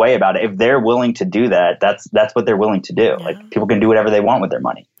certain way about it. If they're willing to do that, that's what they're willing to do. Yeah. Like people can do whatever they want with their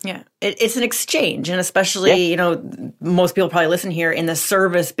money. Yeah. It's an exchange. And especially, most people probably listen here in the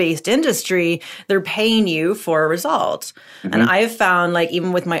service-based industry, they're paying you for a result. Mm-hmm. And I have found, like,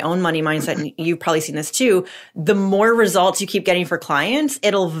 even with my own money mindset, and you've probably seen this too, the more results you keep getting for clients,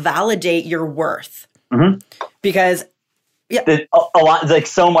 it'll validate your worth. Mm-hmm. Because a lot, like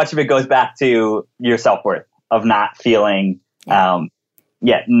so much of it goes back to your self-worth of not feeling,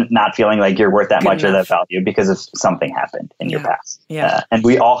 not feeling like you're worth that much or that value because of something happened in your past. Yeah. And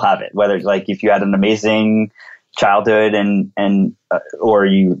we all have it, whether like if you had an amazing childhood and or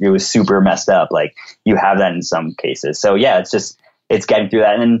it was super messed up, like you have that in some cases. So it's getting through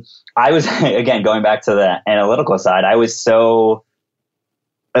that. And I was, again, going back to the analytical side, I was so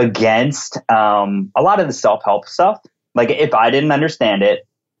against, a lot of the self-help stuff. Like if I didn't understand it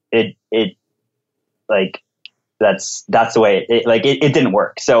like, that's the way it didn't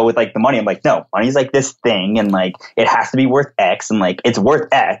work. So with like the money, I'm like, no, money's like this thing and like it has to be worth X and like it's worth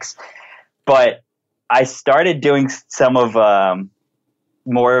X. But I started doing some of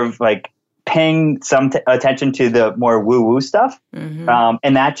more of like paying some attention to the more woo-woo stuff. Mm-hmm.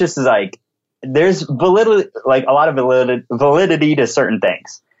 And that just is like, there's validity, like a lot of validity to certain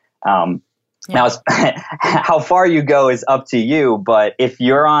things. Now how far you go is up to you, but if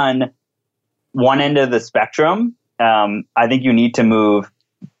you're on one end of the spectrum, I think you need to move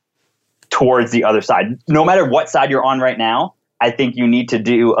towards the other side. No matter what side you're on right now, I think you need to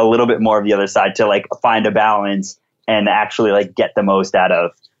do a little bit more of the other side to like find a balance and actually like get the most out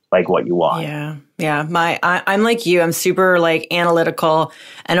of like what you want. Yeah. Yeah. I'm like you, I'm super like analytical.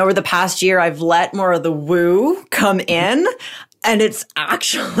 And over the past year, I've let more of the woo come in. And it's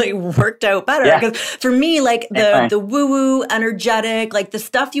actually worked out better. Yeah. Because for me, like the woo-woo, energetic, like the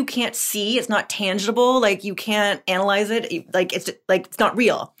stuff you can't see, it's not tangible, like you can't analyze it, like it's not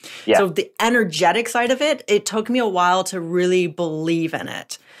real. Yeah. So the energetic side of it, it took me a while to really believe in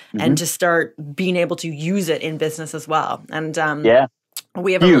it and to start being able to use it in business as well. And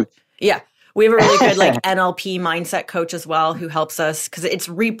we have we have a really good like NLP mindset coach as well who helps us because it's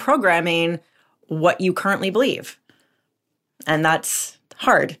reprogramming what you currently believe. And that's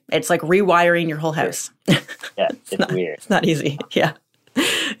hard. It's like rewiring your whole house. Yeah, it's weird. It's not easy. Yeah.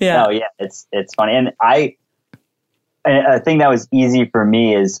 No, yeah, it's funny. And a thing that was easy for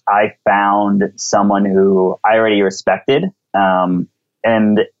me is I found someone who I already respected, and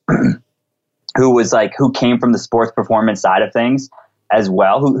who came from the sports performance side of things as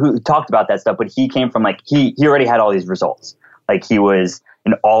well, who talked about that stuff, but he came from like, he already had all these results. Like he was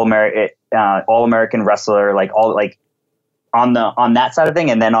an all-American wrestler, like all like on that side of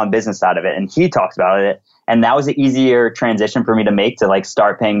thing. And then on business side of it. And he talks about it. And that was an easier transition for me to make to like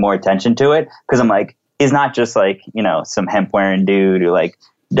start paying more attention to it. Cause I'm like, he's not just like, some hemp wearing dude who like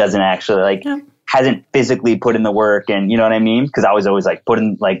doesn't actually like, hasn't physically put in the work. And you know what I mean? Cause I was always like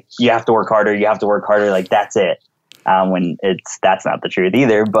you have to work harder. Like that's it. When that's not the truth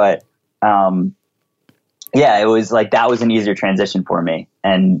either. But, it was like, that was an easier transition for me.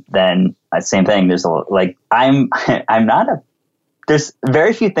 And then same thing. There's there's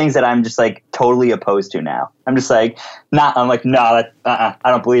very few things that I'm just like totally opposed to now. I'm just like, no, I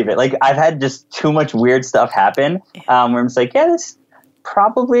don't believe it. Like I've had just too much weird stuff happen, where I'm just like, there's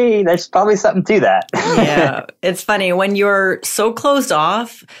probably something to that. Yeah. It's funny when you're so closed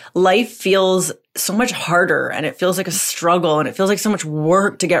off, life feels so much harder and it feels like a struggle and it feels like so much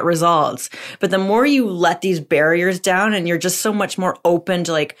work to get results. But the more you let these barriers down and you're just so much more open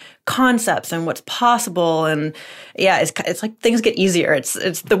to like concepts and what's possible. And it's like things get easier.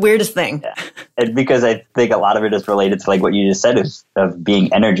 It's the weirdest thing. Yeah. And because I think a lot of it is related to like what you just said of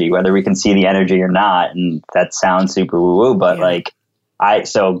being energy, whether we can see the energy or not. And that sounds super woo woo, but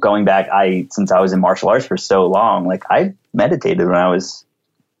so going back, since I was in martial arts for so long, like I meditated when I was,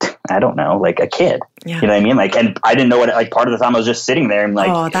 I don't know, like a kid, you know what I mean? Like, and I didn't know what, like part of the time I was just sitting there and like,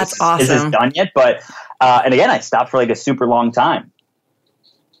 oh, that's awesome. Is this done yet? But, and again, I stopped for like a super long time,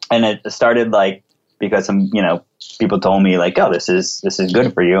 and it started like, because some, people told me like, oh, this is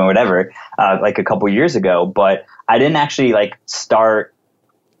good for you or whatever, like a couple years ago, but I didn't actually like start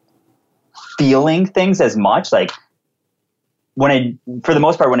feeling things as much. Like, for the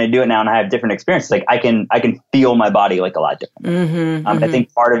most part, when I do it now and I have different experiences, like I can feel my body like a lot different. I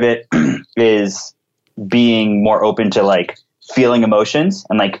think part of it is being more open to like feeling emotions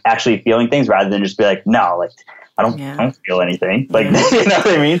and like actually feeling things rather than just be like, no, like I don't feel anything. Like, you know what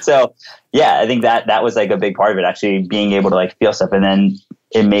I mean? So I think that was like a big part of it, actually being able to like feel stuff. And then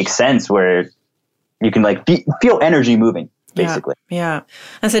it makes sense where you can like feel energy moving. Basically. Yeah.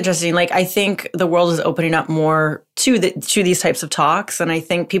 That's interesting. Like, I think the world is opening up more to these types of talks. And I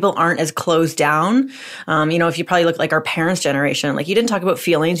think people aren't as closed down. If you probably look like our parents' generation, like you didn't talk about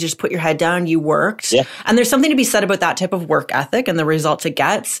feelings, you just put your head down, you worked. Yeah. And there's something to be said about that type of work ethic and the results it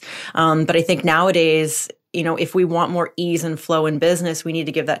gets. But I think nowadays, if we want more ease and flow in business, we need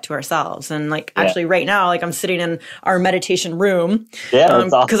to give that to ourselves. And like, actually right now, like I'm sitting in our meditation room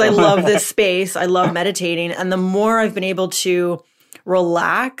because I love this space. I love meditating. And the more I've been able to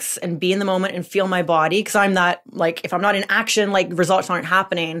relax and be in the moment and feel my body, because I'm not like, if I'm not in action, like results aren't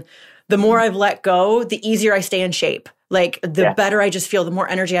happening. The more I've let go, the easier I stay in shape. Like the better I just feel, the more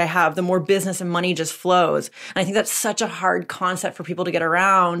energy I have, the more business and money just flows. And I think that's such a hard concept for people to get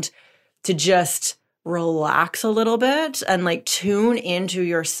around, to just relax a little bit and like tune into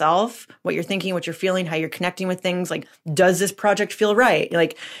yourself, what you're thinking, what you're feeling, how you're connecting with things. Like, does this project feel right?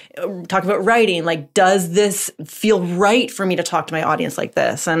 Like, talk about writing. Like, does this feel right for me to talk to my audience like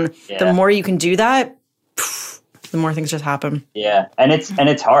this? And the more you can do that, the more things just happen. Yeah. And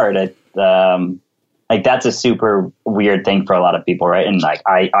it's hard. Like that's a super weird thing for a lot of people. Right. And like,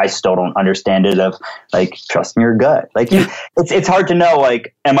 I still don't understand it of like, trust your gut. Like it's hard to know,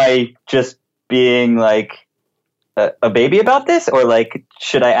 like, am I just being like a baby about this, or like,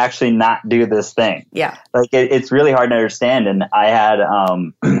 should I actually not do this thing? Yeah. Like it's really hard to understand. And I had,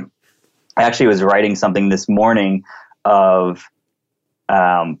 I actually was writing something this morning of,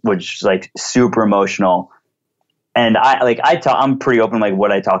 which is like super emotional. And I'm pretty open, like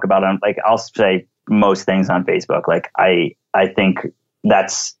what I talk about on, like, I'll say most things on Facebook. Like I think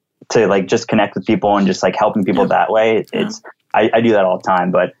that's to like just connect with people and just like helping people that way. I do that all the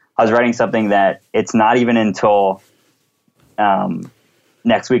time, but I was writing something that it's not even until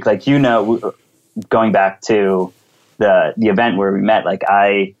next week, like, going back to the event where we met, like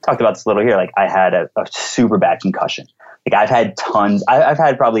I talked about this a little here, like I had a super bad concussion. Like I've had tons, I've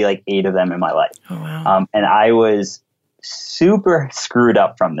had probably like 8 of them in my life. Oh, wow. And I was super screwed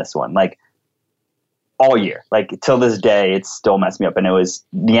up from this one, like all year, like till this day, it's still messed me up. And it was,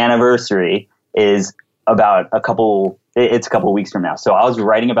 the anniversary is about it's a couple weeks from now. So I was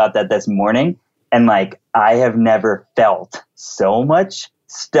writing about that this morning, and like, I have never felt so much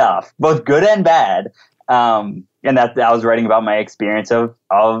stuff, both good and bad. And that I was writing about my experience of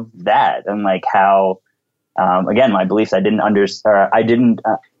that, and like how, again, my beliefs, couldn't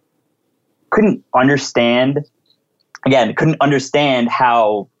understand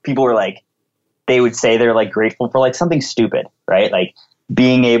how people were like, they would say they're like grateful for like something stupid, right? Like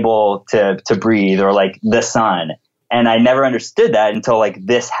being able to breathe, or like the sun. And I never understood that until like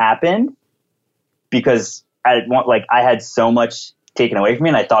this happened, because I had so much taken away from me,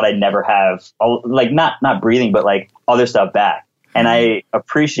 and I thought I'd never have, like not breathing, but like other stuff back. And I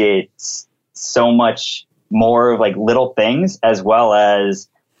appreciate so much more of like little things, as well as,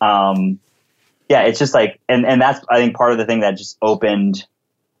 it's just like, and that's, I think, part of the thing that just opened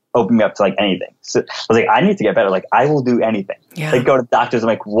me up to like anything. So I was like, I need to get better. Like I will do anything. Yeah. Like go to doctors. I'm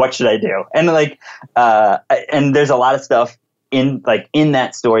like, what should I do? And like, and there's a lot of stuff in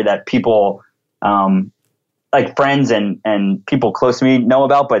that story that people, like friends and people close to me know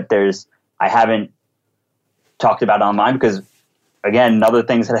about, but I haven't talked about online, because again, another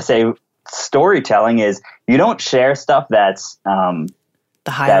things that I say, storytelling is, you don't share stuff that's, the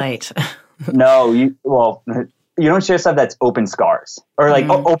highlight. You don't share stuff that's open scars, or like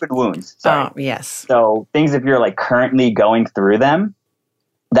open wounds. Sorry. Oh, yes. So things, if you're like currently going through them,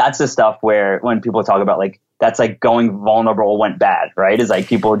 that's the stuff where when people talk about like, that's like going vulnerable went bad, right? Is like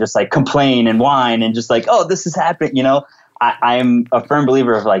people just like complain and whine and just like, oh, this is happening. You know, I'm a firm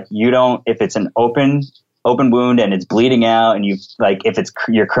believer of like, if it's an open wound and it's bleeding out, and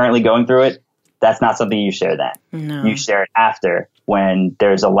you're currently going through it, that's not something you share then. No. You share it after, when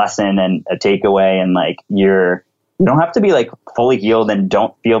there's a lesson and a takeaway, and like you don't have to be like fully healed and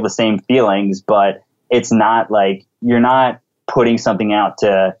don't feel the same feelings, but it's not like you're not putting something out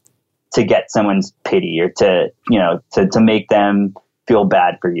to get someone's pity, or to make them feel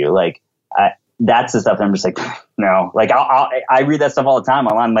bad for you. Like that's the stuff that I'm just like, no, like I read that stuff all the time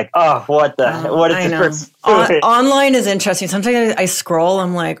online. I'm like, oh, what is this person doing? Online is interesting. Sometimes I scroll,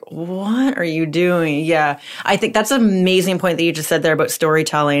 I'm like, what are you doing? Yeah. I think that's an amazing point that you just said there about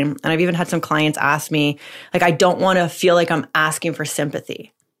storytelling. And I've even had some clients ask me, like, I don't want to feel like I'm asking for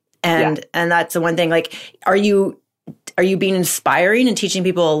sympathy. And that's the one thing, like, are you being inspiring and teaching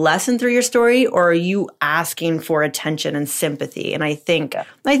people a lesson through your story, or are you asking for attention and sympathy? And I think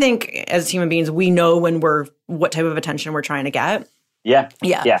as human beings, we know what type of attention we're trying to get. Yeah.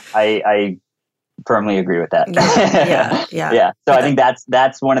 I firmly agree with that. Yeah. So I think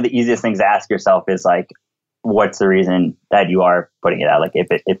that's one of the easiest things to ask yourself is like, what's the reason that you are putting it out? Like if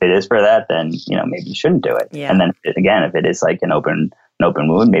it is for that, then, maybe you shouldn't do it. Yeah. And then again, if it is like an open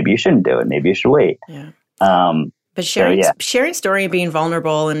wound, maybe you shouldn't do it. Maybe you should wait. Yeah. But sharing story and being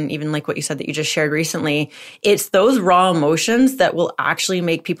vulnerable, and even like what you said that you just shared recently, it's those raw emotions that will actually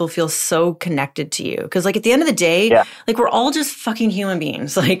make people feel so connected to you. Because like at the end of the day, like we're all just fucking human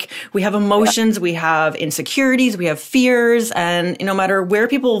beings. Like we have emotions, we have insecurities, we have fears, and no matter where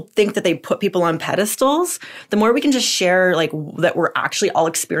people think that they put people on pedestals, the more we can just share like that we're actually all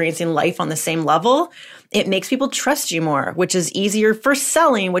experiencing life on the same level, it makes people trust you more, which is easier for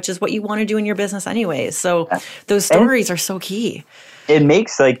selling, which is what you want to do in your business anyways. So those stories are so key. It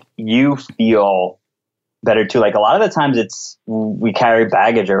makes like you feel better too. Like a lot of the times we carry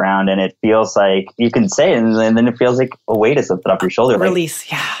baggage around, and it feels like you can say it, and then it feels like a weight is lifted off your shoulder. Release.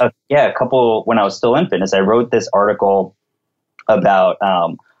 When I was still in fitness, I wrote this article about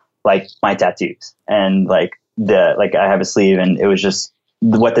like my tattoos, and like I have a sleeve, and it was just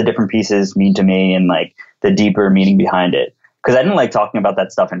what the different pieces mean to me, and like the deeper meaning behind it. Because I didn't like talking about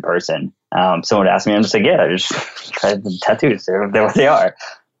that stuff in person. Someone asked me, I'm just like, I just tried the tattoos. They're what they are.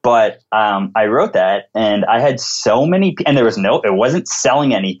 But I wrote that, and I had so many, and it wasn't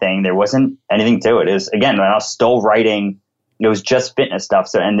selling anything. There wasn't anything to it. It was, again, when I was still writing, it was just fitness stuff.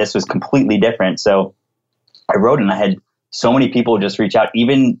 So, and this was completely different. So I wrote, and I had so many people just reach out,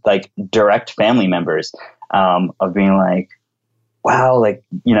 even like direct family members, of being like, wow, like,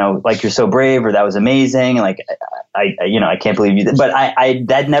 like you're so brave, or that was amazing. And like, I can't believe you did. But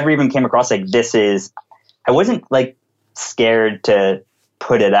that never even came across like I wasn't like scared to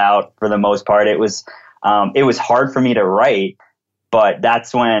put it out for the most part. It was hard for me to write, but I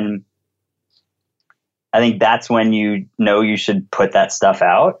think that's when you should put that stuff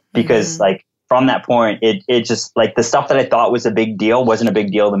out, because like from that point, it just like the stuff that I thought was a big deal wasn't a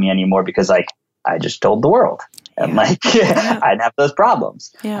big deal to me anymore because like I just told the world and like I didn't have those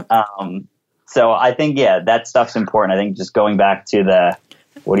problems. Yeah. So I think, that stuff's important. I think just going back to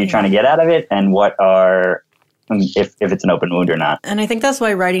what are you trying to get out of it and if it's an open wound or not. And I think that's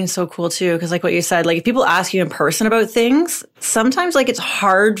why writing's so cool too. Cause like what you said, like if people ask you in person about things, sometimes like it's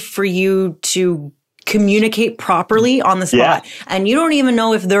hard for you to communicate properly on the spot. Yeah. And you don't even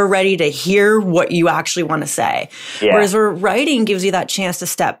know if they're ready to hear what you actually want to say. Yeah. Whereas writing gives you that chance to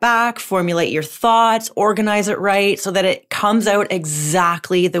step back, formulate your thoughts, organize it right so that it comes out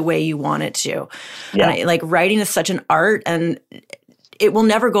exactly the way you want it to. Yeah. And like writing is such an art and it will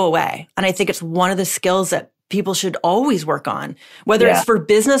never go away. And I think it's one of the skills that people should always work on, whether it's for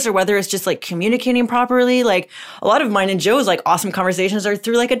business or whether it's just like communicating properly. Like a lot of mine and Joe's like awesome conversations are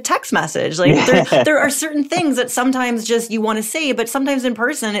through like a text message. Like there are certain things that sometimes just you want to say, but sometimes in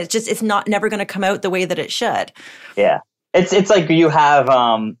person, it's never going to come out the way that it should. Yeah. It's like you have,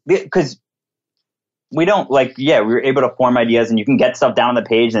 because we don't like, we're able to form ideas and you can get stuff down on the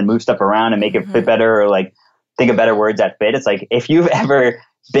page and move stuff around and make it fit better or like think of better words that fit. It's like, if you've ever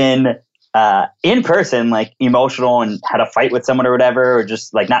been in person, like emotional and had a fight with someone or whatever, or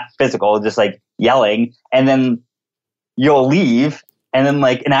just like not physical, just like yelling, and then you'll leave, and then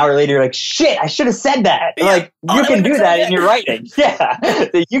like an hour later, you're like, shit, I should have said that. Yeah. Like you can do that in your writing. Yeah,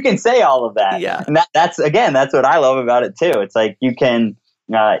 you can say all of that. Yeah, and that's what I love about it too. It's like you can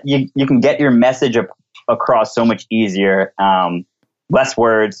you can get your message across so much easier, less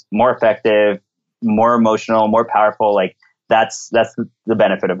words, more effective, more emotional, more powerful. Like. That's the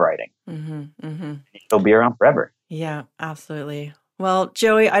benefit of writing. It'll be around forever. Yeah, absolutely. Well,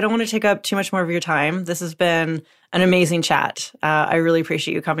 Joey, I don't want to take up too much more of your time. This has been an amazing chat. I really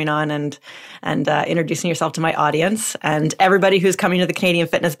appreciate you coming on and introducing yourself to my audience. And everybody who's coming to the Canadian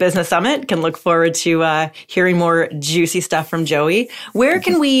Fitness Business Summit can look forward to hearing more juicy stuff from Joey. Where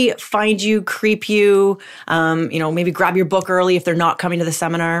can we find you, creep you, maybe grab your book early if they're not coming to the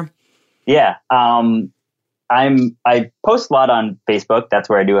seminar? Yeah. I post a lot on Facebook. That's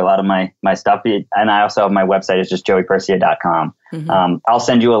where I do a lot of my stuff. And I also have my website is just joeypercia.com. I'll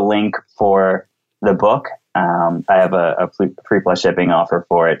send you a link for the book. I have a free plus shipping offer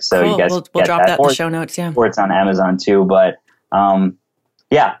for it. So cool. You guys we'll drop that in the show notes. Yeah. Or it's on Amazon too. But so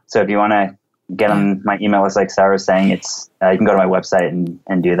if you want to get on my email list, like Sarah was saying, it's you can go to my website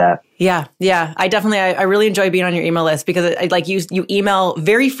and do that. Yeah. I really enjoy being on your email list because you email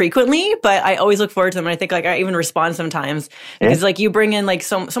very frequently, but I always look forward to them. And I think like I even respond sometimes because like you bring in like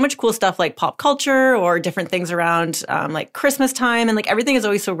so much cool stuff like pop culture or different things around like Christmas time, and like everything is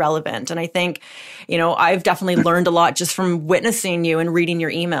always so relevant. And I think, I've definitely learned a lot just from witnessing you and reading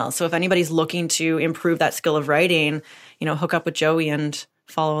your emails. So if anybody's looking to improve that skill of writing, hook up with Joey and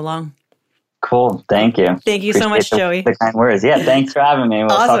follow along. Cool. Thank you. Thank you so much, Joey. The kind words. Yeah. Thanks for having me.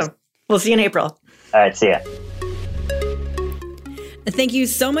 Awesome. We'll see you in April. All right. See ya. Thank you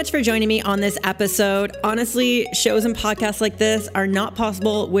so much for joining me on this episode. Honestly, shows and podcasts like this are not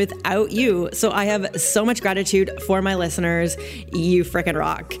possible without you. So I have so much gratitude for my listeners. You frickin'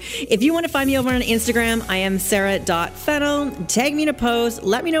 rock. If you want to find me over on Instagram, I am sarah.fennell. Tag me in a post.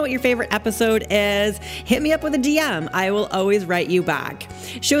 Let me know what your favorite episode is. Hit me up with a DM. I will always write you back.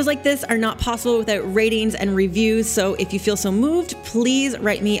 Shows like this are not possible without ratings and reviews. So if you feel so moved, please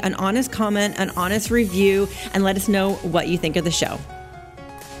write me an honest comment, an honest review, and let us know what you think of the show.